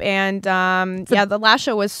lineup. And yeah, the last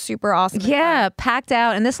show was super awesome. Yeah, packed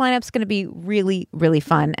out, and this lineup's going to be really, really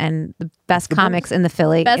fun, and the best comics in the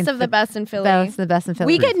Philly. Best of the best in Philly. Best, the best in Philly.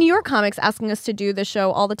 We get New York comics asking us to do the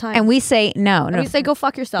show all the time. and we say no. And we say, go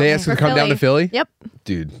fuck yourself. They ask us to For come down to Philly? Yep.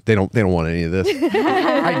 Dude, they don't want any of this.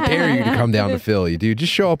 I dare you to come down to Philly, dude.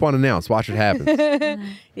 Just show up unannounced. Watch what happens.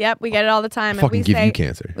 Yep, we get it all the time. Fucking and we give say, you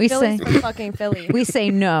cancer. we say Philly's for fucking Philly. we say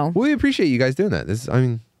no. Well, we appreciate you guys doing that.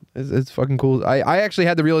 It's fucking cool. I actually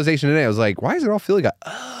had the realization today. I was like, why is it all Philly guy?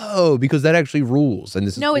 Oh, because that actually rules. And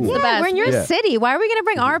this No, is it's cool. the best. We're in your Yeah. city. Why are we going to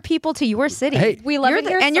bring our people to your city? Hey. We love You're it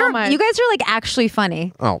here and so you're, much. you guys are like actually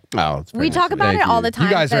funny. Oh, it's very We nice. talk about Thank it all you. the time.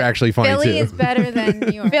 You guys are but actually funny Philly too. is better than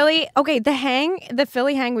New York. Philly. Okay, the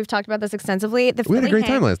Philly hang. We've talked about this extensively. The We had a Philly great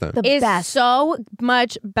time hang last time. The is best. so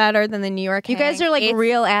much better than the New York. You guys hang. are like It's-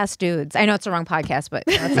 real ass dudes. I know it's the wrong podcast, but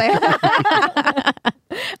let's say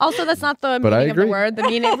Also, that's not the But I meaning of the agree. word. The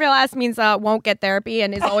meaning real ass means won't get therapy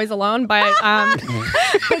and is always alone. But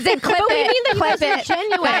Because then clip But we it. mean that you clip guys are it.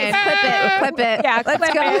 genuine. Guys, clip it. Clip it. Yeah, let's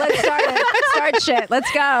clip go. it. Let's start it. Start shit.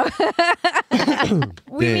 Let's go.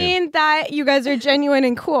 we Damn. mean that you guys are genuine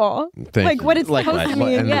and cool. Thank like you. what it's Like supposed that. to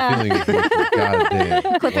mean. And Yeah. the feeling is God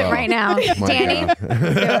damn. Clip it right now. My Danny, God.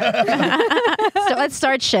 so let's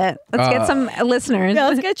start shit. Let's get some listeners. Yeah,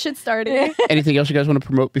 let's get shit started. Anything else you guys want to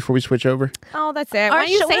promote before we switch over? Oh, that's it. Why don't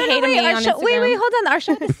you show- say wait, hey to wait, me our on show- Instagram? Wait, hold on. Our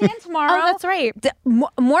show at the stand tomorrow. Oh, that's right.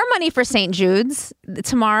 More money for St. Jude's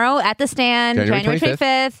tomorrow at the stand, January January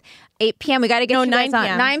 25th. 8 p.m. We got to get No, you guys 9 on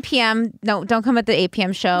p.m. 9 p.m. No, don't come at the 8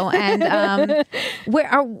 p.m. show. And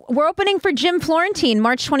we're opening for Jim Florentine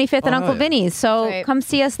March 25th at Uncle yeah. Vinny's. So Right. come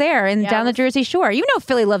see us there and Yeah, down the let's- Jersey Shore. You know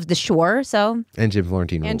Philly loves the shore, so And Jim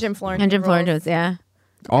Florentine. And rules. Jim Florentine. and Jim rules. Florentine, yeah.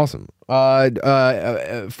 Awesome.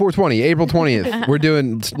 420, April 20th. We're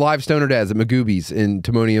doing live Stoner Dads at Magoobies in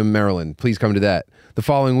Timonium, Maryland. Please come to that. The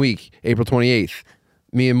following week, April 28th,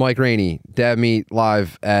 me and Mike Rainey, Dad Meet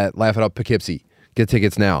live at Laugh It Up Poughkeepsie. Get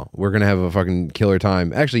tickets now. We're going to have a fucking killer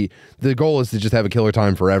time. Actually, the goal is to just have a killer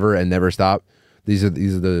time forever and never stop. These are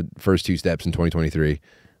the first two steps in 2023.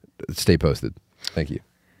 Stay posted. Thank you.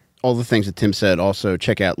 All the things that Tim said. Also,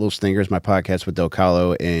 check out Little Stingers, my podcast with Del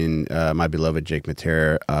Calo and my beloved Jake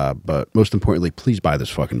Matera. But most importantly, please buy this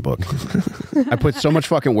fucking book. I put so much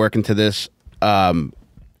fucking work into this. I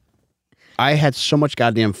had so much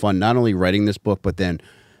goddamn fun not only writing this book, but then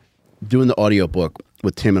doing the audiobook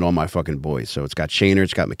with Tim and all my fucking boys. So it's got Shaner,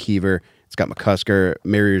 it's got McKeever, it's got McCusker,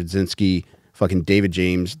 Mary Rudzinski, fucking David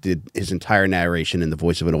James did his entire narration in the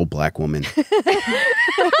voice of an old black woman.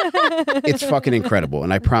 It's fucking incredible.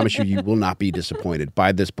 And I promise you, you will not be disappointed.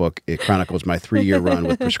 Buy this book. It chronicles my 3-year run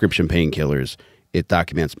with prescription painkillers. It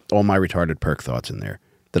documents all my retarded perk thoughts in there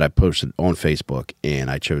that I posted on Facebook. And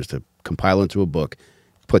I chose to compile into a book,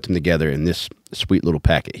 put them together in this sweet little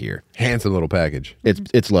packet here. Handsome little package.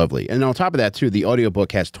 It's lovely. And on top of that, too, the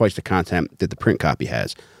audiobook has twice the content that the print copy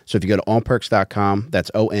has. So if you go to onperks.com, that's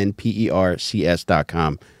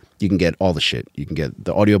ONPERCS.com, you can get all the shit. You can get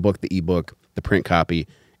the audiobook, the ebook, the print copy.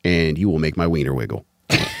 and you will make my wiener wiggle.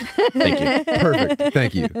 Thank you. Perfect.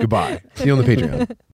 Thank you. Goodbye. See you on the Patreon.